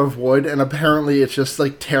horse made out of wood, and apparently it's just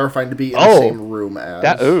like terrifying to be in the same room as.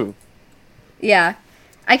 That. Ooh. Yeah.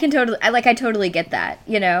 I totally get that,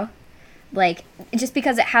 you know? Like, just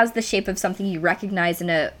because it has the shape of something you recognize in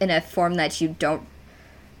a form that you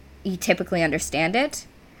typically understand it.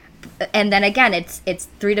 And then again, it's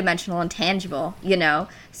 3-dimensional and tangible, you know?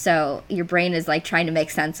 So your brain is like trying to make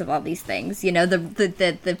sense of all these things, you know,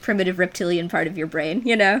 the primitive reptilian part of your brain,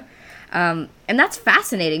 you know? And that's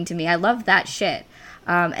fascinating to me. I love that shit.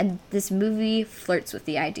 And this movie flirts with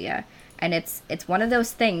the idea. And it's one of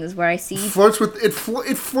those things where I see it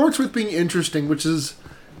flirts with being interesting, which is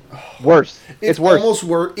worse. It's worse. Almost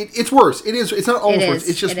worse. It's worse. It is. It's not almost worse.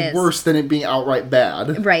 It's just worse than it being outright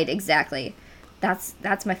bad. Right. Exactly. That's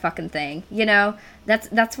my fucking thing. You know.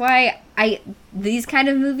 That's why these kind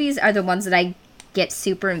of movies are the ones that I get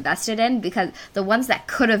super invested in, because the ones that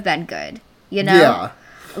could have been good. You know. Yeah.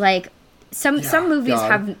 Like. Some movies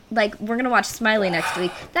have, like, we're gonna watch Smiley next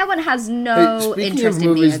week. That one has no interest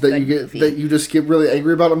in being a good movie. That you just get really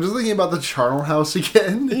angry about. I'm just thinking about The Charnel House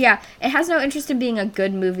again. Yeah, it has no interest in being a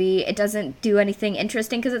good movie. It doesn't do anything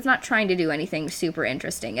interesting because it's not trying to do anything super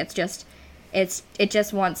interesting. It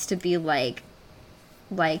just wants to be like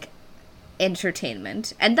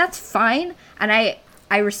entertainment, and that's fine. And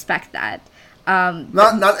I respect that.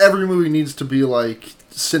 Not every movie needs to be like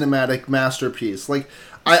cinematic masterpiece. Like.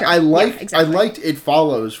 Sure. I liked It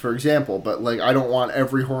Follows, for example, but like I don't want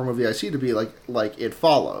every horror movie I see to be like It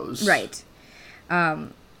Follows. Right.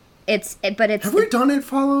 Have we done It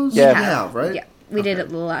Follows? Yeah, we have, right? Yeah, we did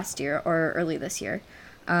it last year or early this year.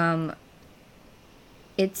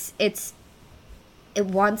 It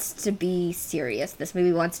wants to be serious. This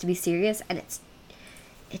movie wants to be serious, and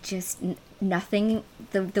it just nothing.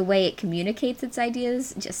 The way it communicates its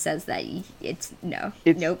ideas just says that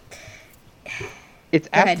nope. It's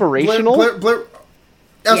aspirational.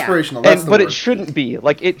 Aspirational, yeah. But it shouldn't be.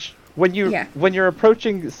 Like when you're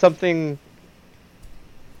approaching something,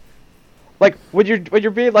 like when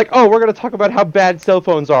you're being like, oh, we're gonna talk about how bad cell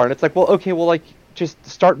phones are, and it's like, well, okay, well, like just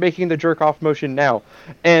start making the jerk off motion now,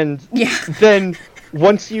 and then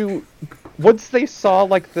once they saw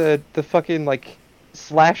like the fucking like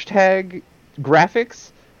slash tag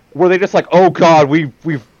graphics, were they just like, oh god,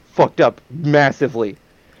 we've fucked up massively,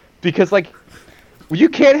 because like. You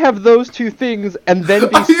can't have those two things and then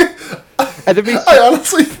be. I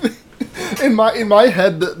honestly think, in my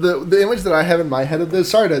head, the image that I have in my head of this.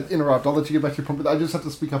 Sorry to interrupt. I'll let you get back to your point, but I just have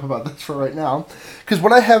to speak up about this for right now, because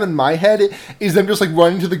what I have in my head is them just like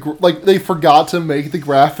running to like they forgot to make the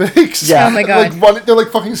graphics. Yeah. Oh my god. Like they're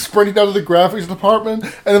like fucking sprinting down to the graphics department,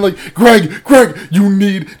 and then like Greg,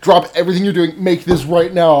 you drop everything you're doing, make this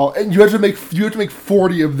right now, and you have to make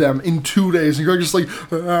 40 of them in 2 days, and Greg's just like,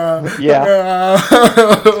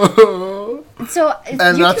 So,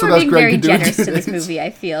 and you two are being very generous to this movie,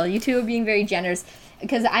 I feel. You two are being very generous,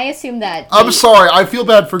 because I assume that... I'm sorry, I feel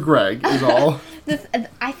bad for Greg, is all.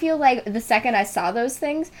 I feel like the second I saw those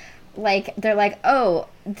things, like, they're like, oh,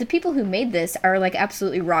 the people who made this are, like,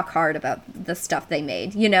 absolutely rock hard about the stuff they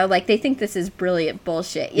made, you know? Like, they think this is brilliant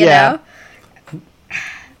bullshit, you know?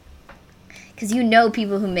 Because you know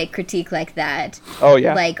people who make critique like that, oh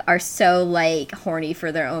yeah, like, are so, like, horny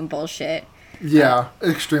for their own bullshit. Yeah,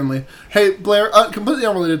 extremely. Hey, Blair, completely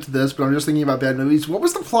unrelated to this, but I'm just thinking about bad movies. What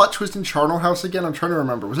was the plot twist in Charnel House again? I'm trying to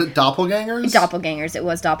remember. Was it Doppelgangers? Doppelgangers. It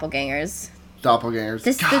was Doppelgangers. Doppelgangers.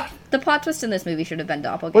 The plot twist in this movie should have been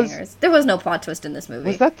Doppelgangers. There was no plot twist in this movie.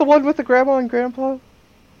 Was that the one with the grandma and grandpa?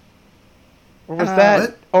 Or was that?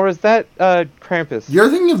 What? Or was that Krampus? You're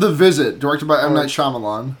thinking of The Visit, directed by M. Night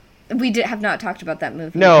Shyamalan. We have not talked about that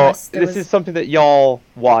movie. No, unless there this is something that y'all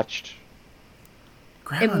watched.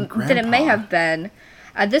 Grandma and then it may Grandpa. have been.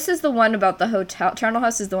 This is the one about the hotel. Charnel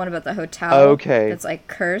House is the one about the hotel. Okay. That's like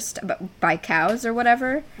cursed by cows or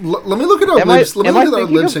whatever. Let me look at our Am I- lips. Let me am I look at our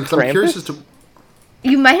thinking lips of because I'm curious Krampus? as to.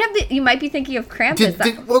 You might be thinking of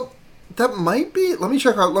Krampus. Well, that might be. Let me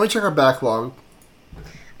check our backlog.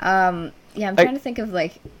 Yeah, I'm trying to think of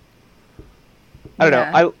like. I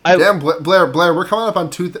don't know. I Damn, Blair, we're coming up on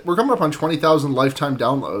we're coming up on 20,000 lifetime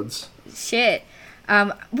downloads. Shit.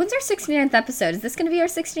 When's our 69th episode? Is this going to be our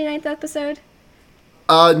 69th episode?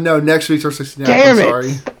 No, next week's our 69th. Damn I'm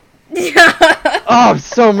it! sorry. Oh, I'm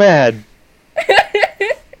so mad.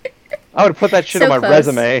 I would put that shit So on my close.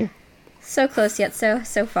 resume. So close yet so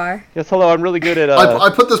far. Yes, hello. I'm really good at. I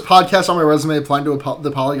put this podcast on my resume applying to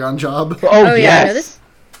the Polygon job. Oh, Oh, yeah, yes.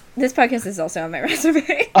 no, this podcast is also on my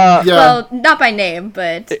resume. Yeah. Well, not by name,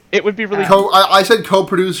 but It would be really. I said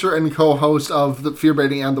co-producer and co-host of the Fear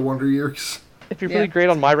Baiting and the Wonder Years. It'd be really Yeah. great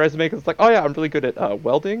on my resume because it's like, oh yeah, I'm really good at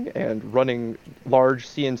welding and running large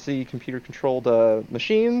CNC computer-controlled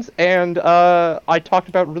machines, and I talked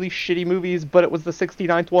about really shitty movies, but it was the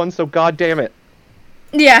 69th one, so god damn it.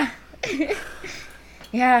 yeah.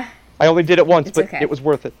 Yeah. I only did it once, It's but okay. it was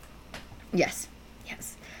worth it. Yes.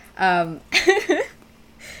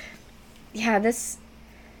 Yeah, this...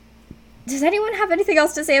 Does anyone have anything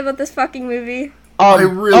else to say about this fucking movie? I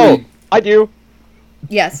really- Oh, I do.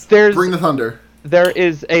 Yes. Bring the thunder. There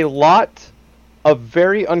is a lot of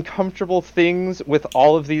very uncomfortable things with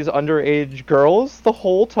all of these underage girls the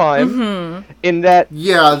whole time. In that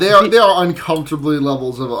Yeah, they are uncomfortably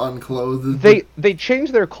levels of unclothed. they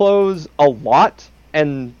change their clothes a lot,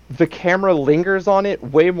 and the camera lingers on it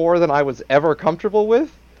way more than I was ever comfortable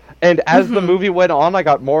with. And as the movie went on, I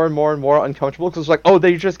got more and more and more uncomfortable because it's like, oh,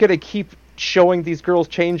 they're just gonna keep showing these girls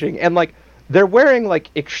changing, and like they're wearing like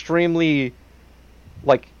extremely,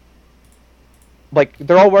 like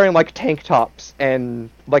they're all wearing like tank tops, and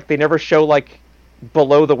like they never show like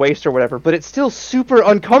below the waist or whatever, but it's still super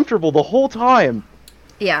uncomfortable the whole time.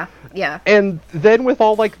 Yeah. Yeah. And then with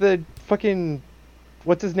all like the fucking,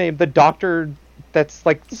 what's his name, the doctor that's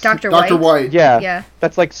like Dr. Dr. White. yeah, Yeah.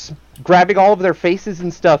 that's like grabbing all of their faces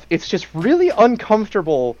and stuff. It's just really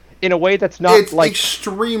uncomfortable in a way that's not It's like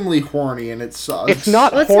extremely horny and it sucks. it's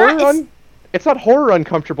not Well, it's horror. not- It's not horror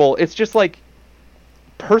uncomfortable. It's just like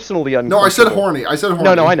personally No, uncomfortable. I said horny. I said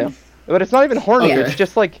horny. No, I know, but it's not even horny. Okay. It's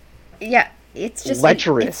just like Yeah. It's just...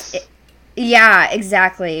 lecherous. Yeah,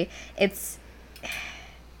 exactly. It's...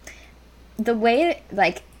 The way,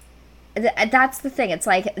 like... That's the thing. It's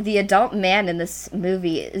like the adult man in this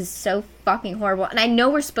movie is so fucking horrible. And I know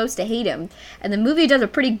we're supposed to hate him. And the movie does a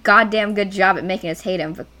pretty goddamn good job at making us hate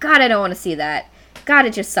him. But God, I don't want to see that. God,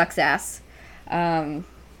 it just sucks ass.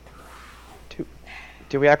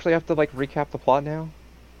 Do we actually have to like recap the plot now?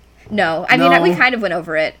 No. I mean, No. we kind of went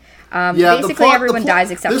over it. Yeah, the Basically, plot- everyone the plot-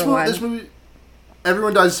 dies except this for mo- one. This movie,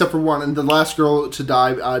 everyone dies except for one, and the last girl to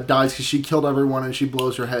die dies because she killed everyone and she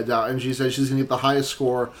blows her head out, and she says she's gonna get the highest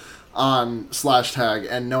score on /tag,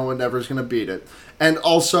 and no one ever is gonna beat it. And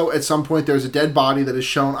also, at some point, there's a dead body that is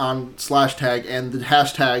shown on /tag, and the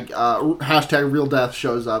hashtag real death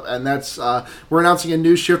shows up, and that's we're announcing a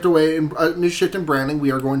new shift in branding.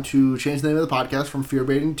 We are going to change the name of the podcast from Fear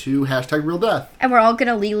Baiting to hashtag real death. And we're all going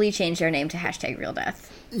to legally change their name to hashtag real death.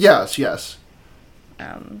 Yes.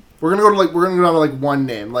 We're gonna go down to like one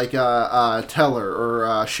name, like Teller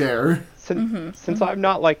or Cher. Since I'm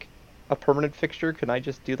not like a permanent fixture, can I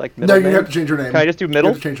just do like No, middle you name? have to change your name. Can I just do You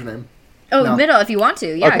middle? have to change your name. Oh, No. middle if you want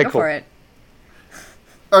to. Yeah, Okay, go cool. for it.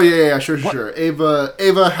 Oh yeah, sure. Ava,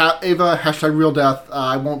 hashtag real death.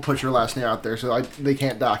 I won't put your last name out there, so they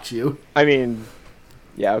can't dox you. I mean,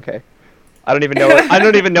 yeah, okay. I don't even know. I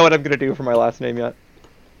don't even know what I'm gonna do for my last name yet.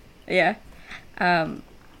 Yeah.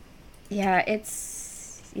 Yeah,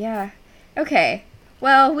 it's... Yeah. Okay.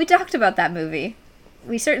 Well, we talked about that movie.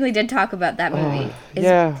 We certainly did talk about that movie.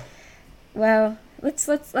 Yeah. Well, let's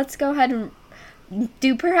go ahead and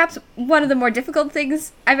do perhaps one of the more difficult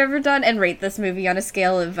things I've ever done and rate this movie on a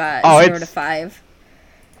scale of 0 to it's- 5.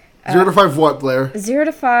 0 to 5 what, Blair? 0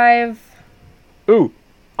 to 5. Ooh,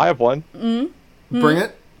 I have one. Bring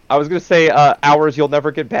it. I was gonna say hours you'll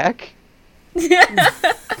never get back.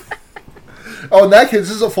 Oh, in that case,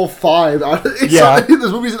 this is a full 5. It's Yeah.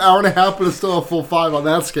 this movie's an hour and a half, but it's still a full 5 on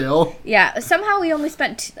that scale. Yeah, somehow we only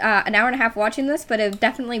spent an hour and a half watching this, but it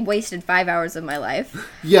definitely wasted 5 hours of my life.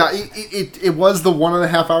 Yeah, it was the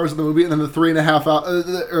 1.5 hours of the movie, and then the 3.5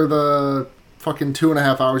 or the fucking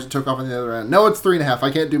 2.5 hours it took off on the other end. No, it's 3.5.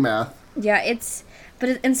 I can't do math. Yeah,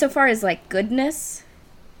 but insofar as like goodness,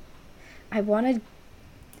 I want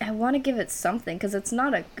to give it something because it's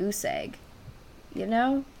not a goose egg, you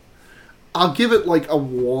know? I'll give it like a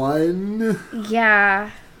 1,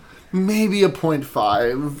 Yeah. maybe a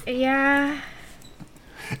 0.5. Yeah.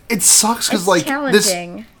 It sucks because It's like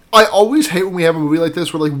challenging. I always hate when we have a movie like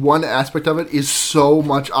this where like one aspect of it is so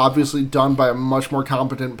much obviously done by a much more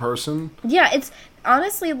competent person. Yeah, it's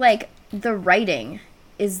honestly like the writing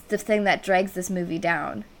is the thing that drags this movie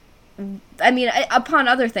down. I mean, upon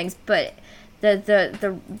other things, but the idea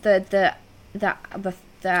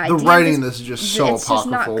The writing of in this is just so it's just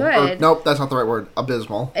not apocryphal. good. Nope, that's not the right word.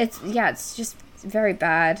 Abysmal. It's just very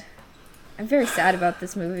bad. I'm very sad about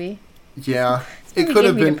this movie. Yeah, movie it could gave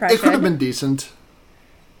have me been. It depression. could have been decent.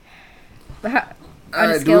 But on a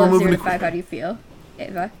Alright, do scale we of move 0 to into- 5, how do you feel,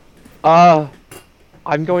 Ava?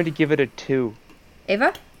 I'm going to give it a 2.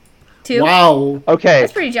 Ava? 2? Wow. Okay.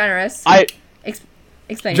 That's pretty generous.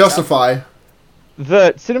 Explain yourself. Justify.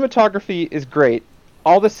 The cinematography is great.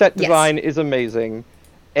 All the set Yes. design is amazing.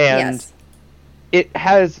 And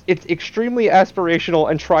Yes. it's extremely aspirational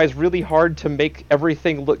and tries really hard to make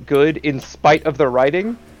everything look good in spite of the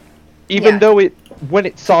writing. Even Yeah. though when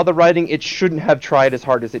it saw the writing, it shouldn't have tried as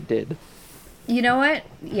hard as it did. You know what?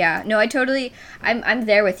 Yeah, no, I'm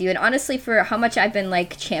there with you. And honestly, for how much I've been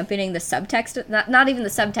like championing the subtext, not even the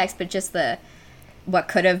subtext, but just what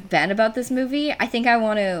could have been about this movie, I think I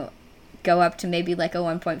want to go up to maybe like a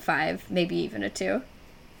 1.5, maybe even a 2.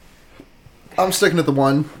 I'm sticking at the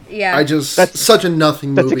 1. Yeah. That's- such a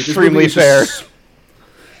nothing that's movie. This extremely movie is just- fair.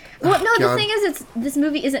 Well, no, the God. thing is, this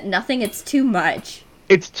movie isn't nothing. It's too much.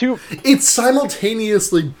 It's too It's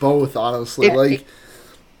simultaneously both, honestly.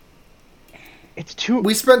 it's too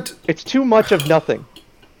We spent. it's too much of nothing.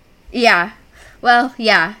 Yeah. Well,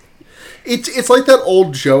 yeah. It's like that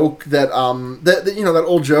old joke that that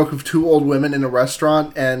old joke of two old women in a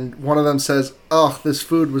restaurant, and one of them says, "Ugh, this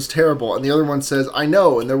food was terrible," and the other one says, "I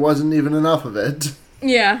know, and there wasn't even enough of it."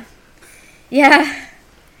 Yeah. Yeah.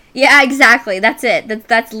 Yeah, exactly. That's it.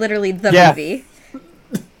 That's literally the Yeah. movie.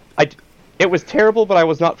 It was terrible, but I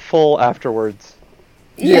was not full afterwards.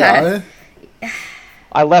 Yeah.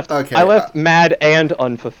 I left Okay, mad and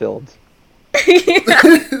unfulfilled.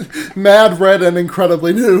 Mad, red, and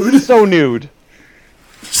incredibly nude. So nude.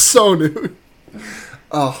 So nude.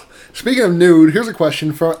 Oh, speaking of nude, here's a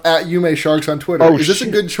question from @YouMaySharks on Twitter. Oh, Is this a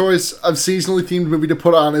shit. good choice of seasonally themed movie to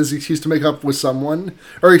put on as excuse to make up with someone,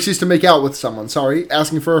 or excuse to make out with someone? Sorry,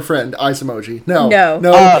 asking for a friend. Ice emoji. No. No.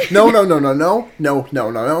 No. No. No. No. No. No. No.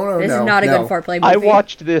 No. No. This No. is not a no. good foreplay movie. I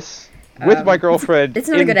watched this with my girlfriend it's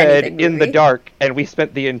not a in good bed anything in the movie. dark, and we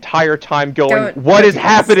spent the entire time going, Don't "What do is this.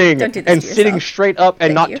 happening?" Don't do this and to sitting yourself. straight up and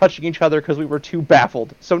Thank not you. touching each other because we were too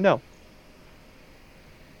baffled. So no.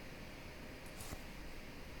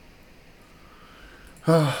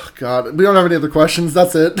 Oh God, we don't have any other questions.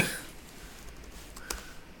 That's it.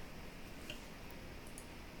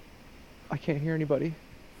 I can't hear anybody.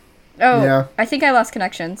 Oh, Yeah. I think I lost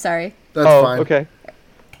connection. Sorry. That's oh, fine. okay.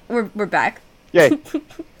 We're back. Yay.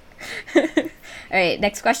 All right,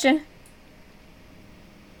 next question.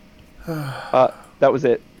 That was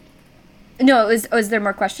it. No, was there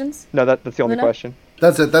more questions? No, that's the only Luna? question.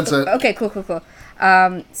 That's it. That's it. Okay, cool.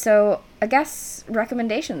 So I guess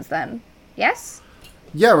recommendations then. Yes?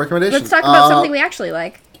 Yeah, recommendations. Let's talk about something we actually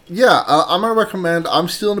like. Yeah, I'm gonna recommend. I'm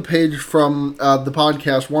stealing a page from the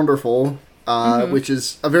podcast Wonderful, which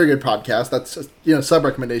is a very good podcast. That's sub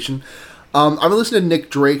recommendation. I've been listening to Nick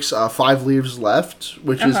Drake's 5 Leaves Left,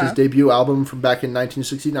 which is his debut album from back in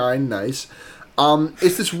 1969. Nice.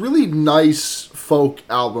 It's this really nice folk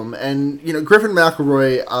album, and Griffin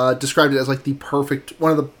McElroy described it as like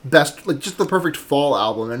one of the best, like just the perfect fall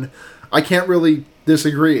album, and I can't really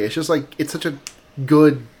disagree. It's just like it's such a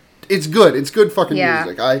good. It's good. It's good fucking Yeah.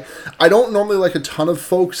 music. I don't normally like a ton of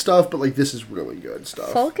folk stuff, but like this is really good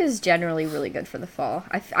stuff. Folk is generally really good for the fall.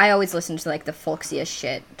 I always listen to like the folksiest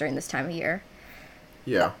shit during this time of year.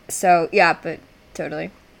 Yeah. So yeah, but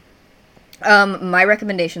totally. My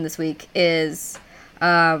recommendation this week is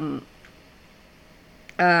a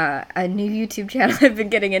new YouTube channel I've been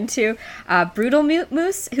getting into, Brutal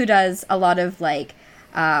Moose, who does a lot of like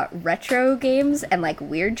retro games and like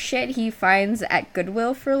weird shit he finds at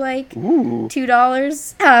Goodwill for like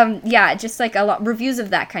 $2. Yeah, just like a lot reviews of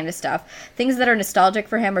that kind of stuff, things that are nostalgic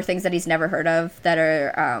for him or things that he's never heard of that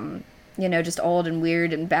are just old and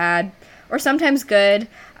weird and bad, or sometimes good.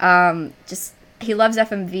 Just he loves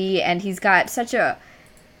FMV, and he's got such a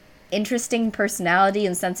interesting personality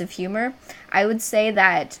and sense of humor. I would say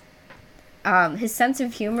that his sense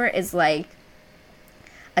of humor is like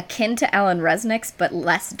akin to Alan Resnick's, but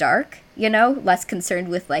less dark, less concerned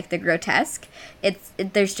with like the grotesque.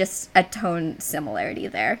 There's just a tone similarity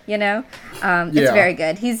there, It's very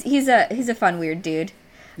good. He's a fun, weird dude.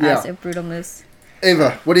 So Brutal Moose.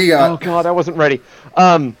 Ava, what do you got? Oh god, I wasn't ready.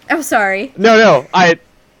 I'm sorry. No,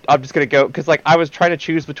 I'm just gonna go because like I was trying to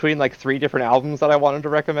choose between like 3 different albums that I wanted to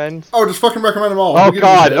recommend. Oh, just fucking recommend them all. Oh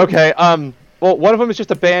god, okay. Well, one of them is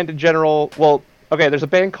just a band in general. Well, okay, there's a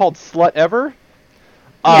band called Slut Ever.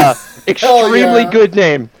 Extremely good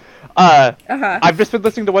name. I've just been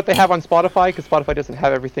listening to what they have on Spotify because Spotify doesn't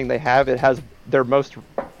have everything they have. It has their most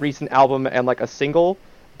recent album and like a single,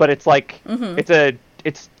 but it's like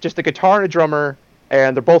it's just a guitar and a drummer,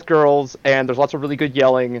 and they're both girls, and there's lots of really good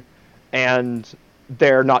yelling, and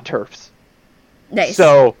they're not TERFs. Nice.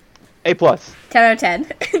 So, A+. 10 out of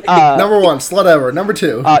 10. Number 1, Slut Ever. Number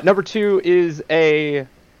 2. Number 2 is a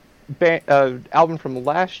album from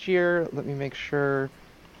last year. Let me make sure.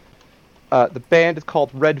 The band is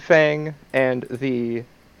called Red Fang, and the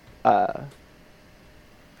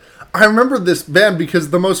I remember this band because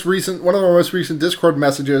one of the most recent Discord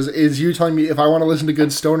messages is you telling me if I want to listen to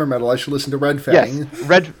good stoner metal, I should listen to Red Fang. Yes,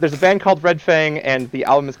 there's a band called Red Fang, and the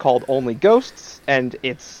album is called Only Ghosts, and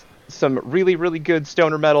it's some really, really good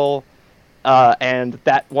stoner metal, and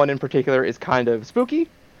that one in particular is kind of spooky,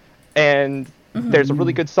 and there's a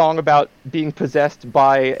really good song about being possessed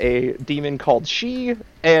by a demon called She,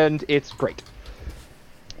 and it's great.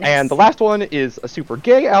 Nice. And the last one is a super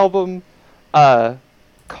gay album,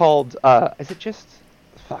 called, is it just...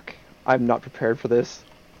 Fuck. I'm not prepared for this.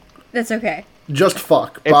 That's okay. Just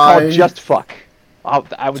Fuck. It's called Just Fuck.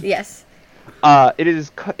 Yes. It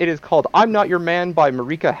is called I'm Not Your Man by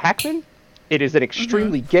Marika Hackman. It is an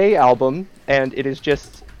extremely gay album, and it is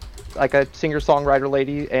just like a singer-songwriter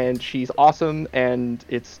lady, and she's awesome, and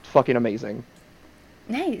it's fucking amazing.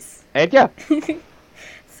 Nice. And yeah.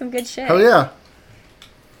 Some good shit. Hell yeah.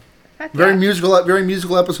 Very yeah.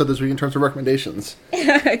 musical episode this week in terms of recommendations.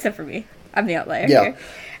 Except for me. I'm the outlier here.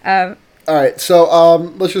 All right, so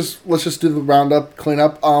let's just do the roundup,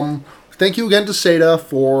 cleanup. Thank you again to Seda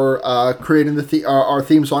for creating our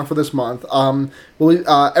theme song for this month.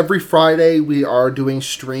 Every Friday we are doing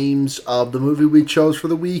streams of the movie we chose for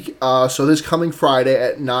the week. So this coming Friday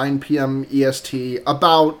at 9 p.m. EST,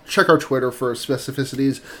 check our Twitter for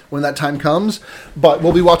specificities when that time comes. But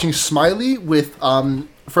we'll be watching Smiley with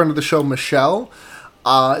friend of the show Michelle.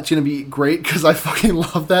 It's gonna be great because I fucking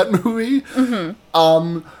love that movie.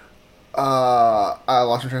 I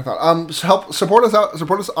lost my train of thought. Support us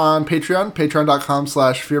on Patreon,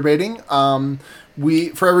 patreon.com/fearbaiting.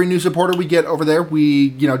 For every new supporter we get over there, we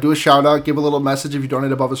do a shout out, give a little message. If you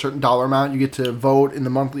donate above a certain dollar amount, you get to vote in the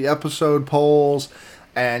monthly episode polls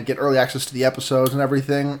and get early access to the episodes and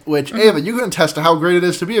everything. Which Ava, you can attest to how great it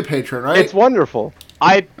is to be a patron, right? It's wonderful.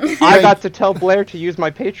 I got to tell Blair to use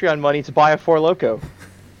my Patreon money to buy a Four Loko.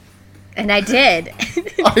 And I did.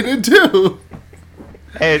 I did too.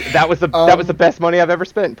 And that was the best money I've ever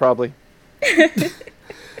spent, probably.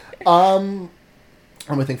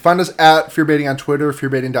 Let me think. Find us at Fearbaiting on Twitter,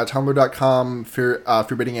 fearbaiting.tumblr.com,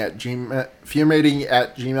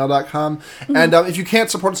 fearbaiting@gmail.com. And if you can't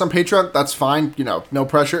support us on Patreon, that's fine. No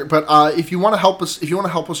pressure. But if you want to help us,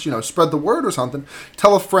 spread the word or something,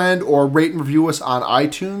 tell a friend or rate and review us on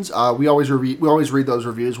iTunes. We always read those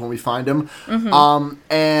reviews when we find them.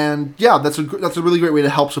 And yeah, that's a really great way to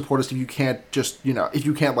help support us if you can't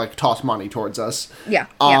toss money towards us. Yeah.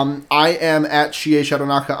 I am at Chie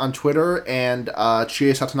Shadonaka on Twitter and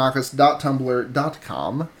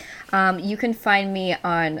chiesatanakas.tumblr.com. You can find me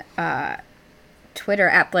on Twitter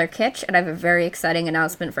at Blair Kitsch, and I have a very exciting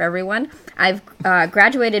announcement for everyone. I've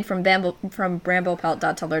graduated from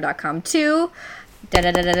bramblepelt.tumblr.com to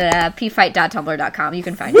pfight.tumblr.com. You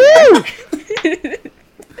can find me there.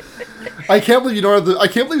 I can't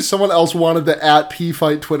believe someone else wanted the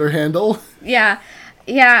 @pfight Twitter handle. Yeah.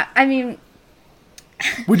 I mean,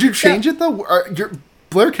 would you change it though?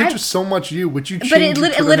 Blair Kitsch is so much you. Would you change it?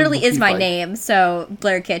 But it literally is my name, so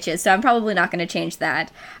Blair Kitsch is. So I'm probably not going to change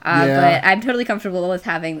that. But I'm totally comfortable with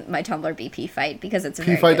having my Tumblr be P-Fight because it's a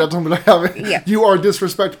very good... P-Fight.tumblr. Yeah. You are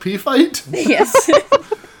disrespect P-Fight? Yes.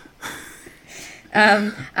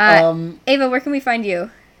 Ava, where can we find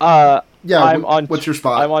you? What's your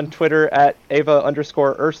spot? I'm on Twitter at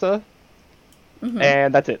Ava_Ursa.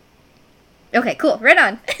 And that's it. Okay, cool. Right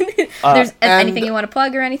on. There's anything you want to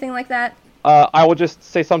plug or anything like that? I will just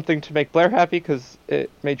say something to make Blair happy, because it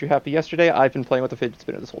made you happy yesterday. I've been playing with the fidget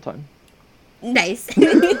spinner this whole time. Nice.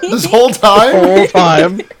 This whole time? Whole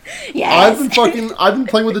time. Yes. I've been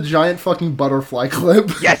playing with a giant fucking butterfly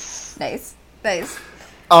clip. Yes. Nice. Nice.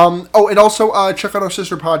 Oh, and also check out our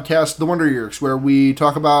sister podcast, The Wonder Years, where we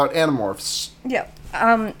talk about Animorphs. Yep.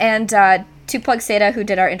 And to plug Seda, who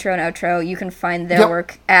did our intro and outro, you can find their Yep.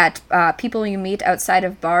 work at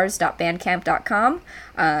peopleyoumeetoutsideofbars.bandcamp.com.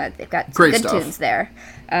 They've got some Great good stuff. tunes there.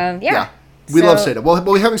 Yeah. We love Seda. Well,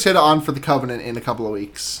 we'll be having Seda on for the Covenant in a couple of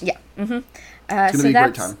weeks. Yeah. Mm-hmm. It's going to be a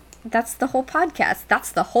great time. That's the whole podcast.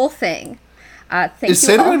 That's the whole thing. Thank Is you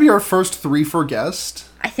Seda all. going to be our first 3 for guest?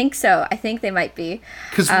 I think so. I think they might be.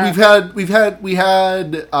 Because we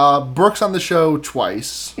had Brooks on the show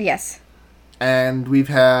twice, Yes. and we've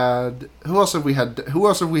had who else have we had?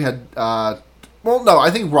 Well, no, I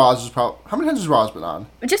think Roz is probably. How many times has Roz been on?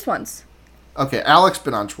 Just once. Okay, Alex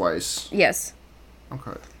been on twice. Yes.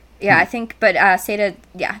 Okay. Yeah, I think, but Seda,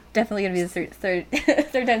 yeah, definitely gonna be the third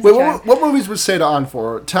time's Wait, the charm. what movies was Seda on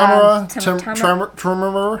for? Tamara,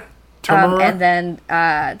 Tamara. Tamara, And then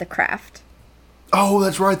The Craft. Oh,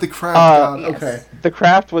 that's right, The Craft. God, Yes. Okay. The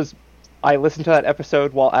Craft was... I listened to that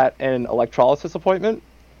episode while at an electrolysis appointment,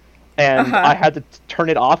 and I had to turn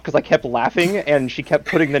it off because I kept laughing, and she kept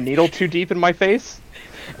putting the needle too deep in my face,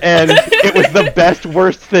 and it was the best,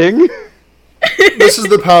 worst thing. This is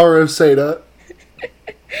the power of Seda.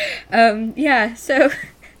 Yeah, so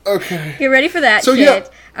Okay. get ready for that So shit.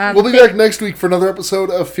 we'll be back next week for another episode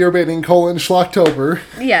of Fearbaiting: Schlocktober.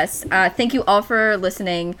 Yes, thank you all for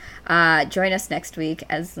listening. Join us next week,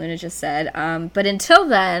 as Luna just said. But until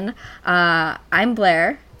then, I'm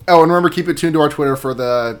Blair. Oh, and remember, keep it tuned to our Twitter for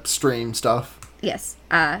the stream stuff. Yes,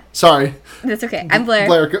 Sorry. that's okay. I'm Blair.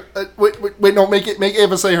 Blair, wait, no, make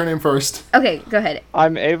Ava say her name first. Okay, go ahead,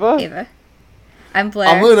 I'm Ava. Ava. I'm Blair.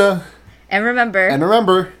 I'm Luna. And remember, is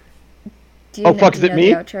do you know it the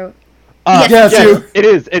me? outro? Yes, you. It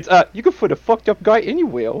is. It's you can put a fucked up guy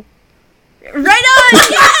anywhere. Right on!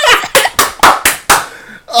 Yes!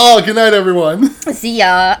 Oh, good night, everyone. See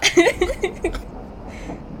ya.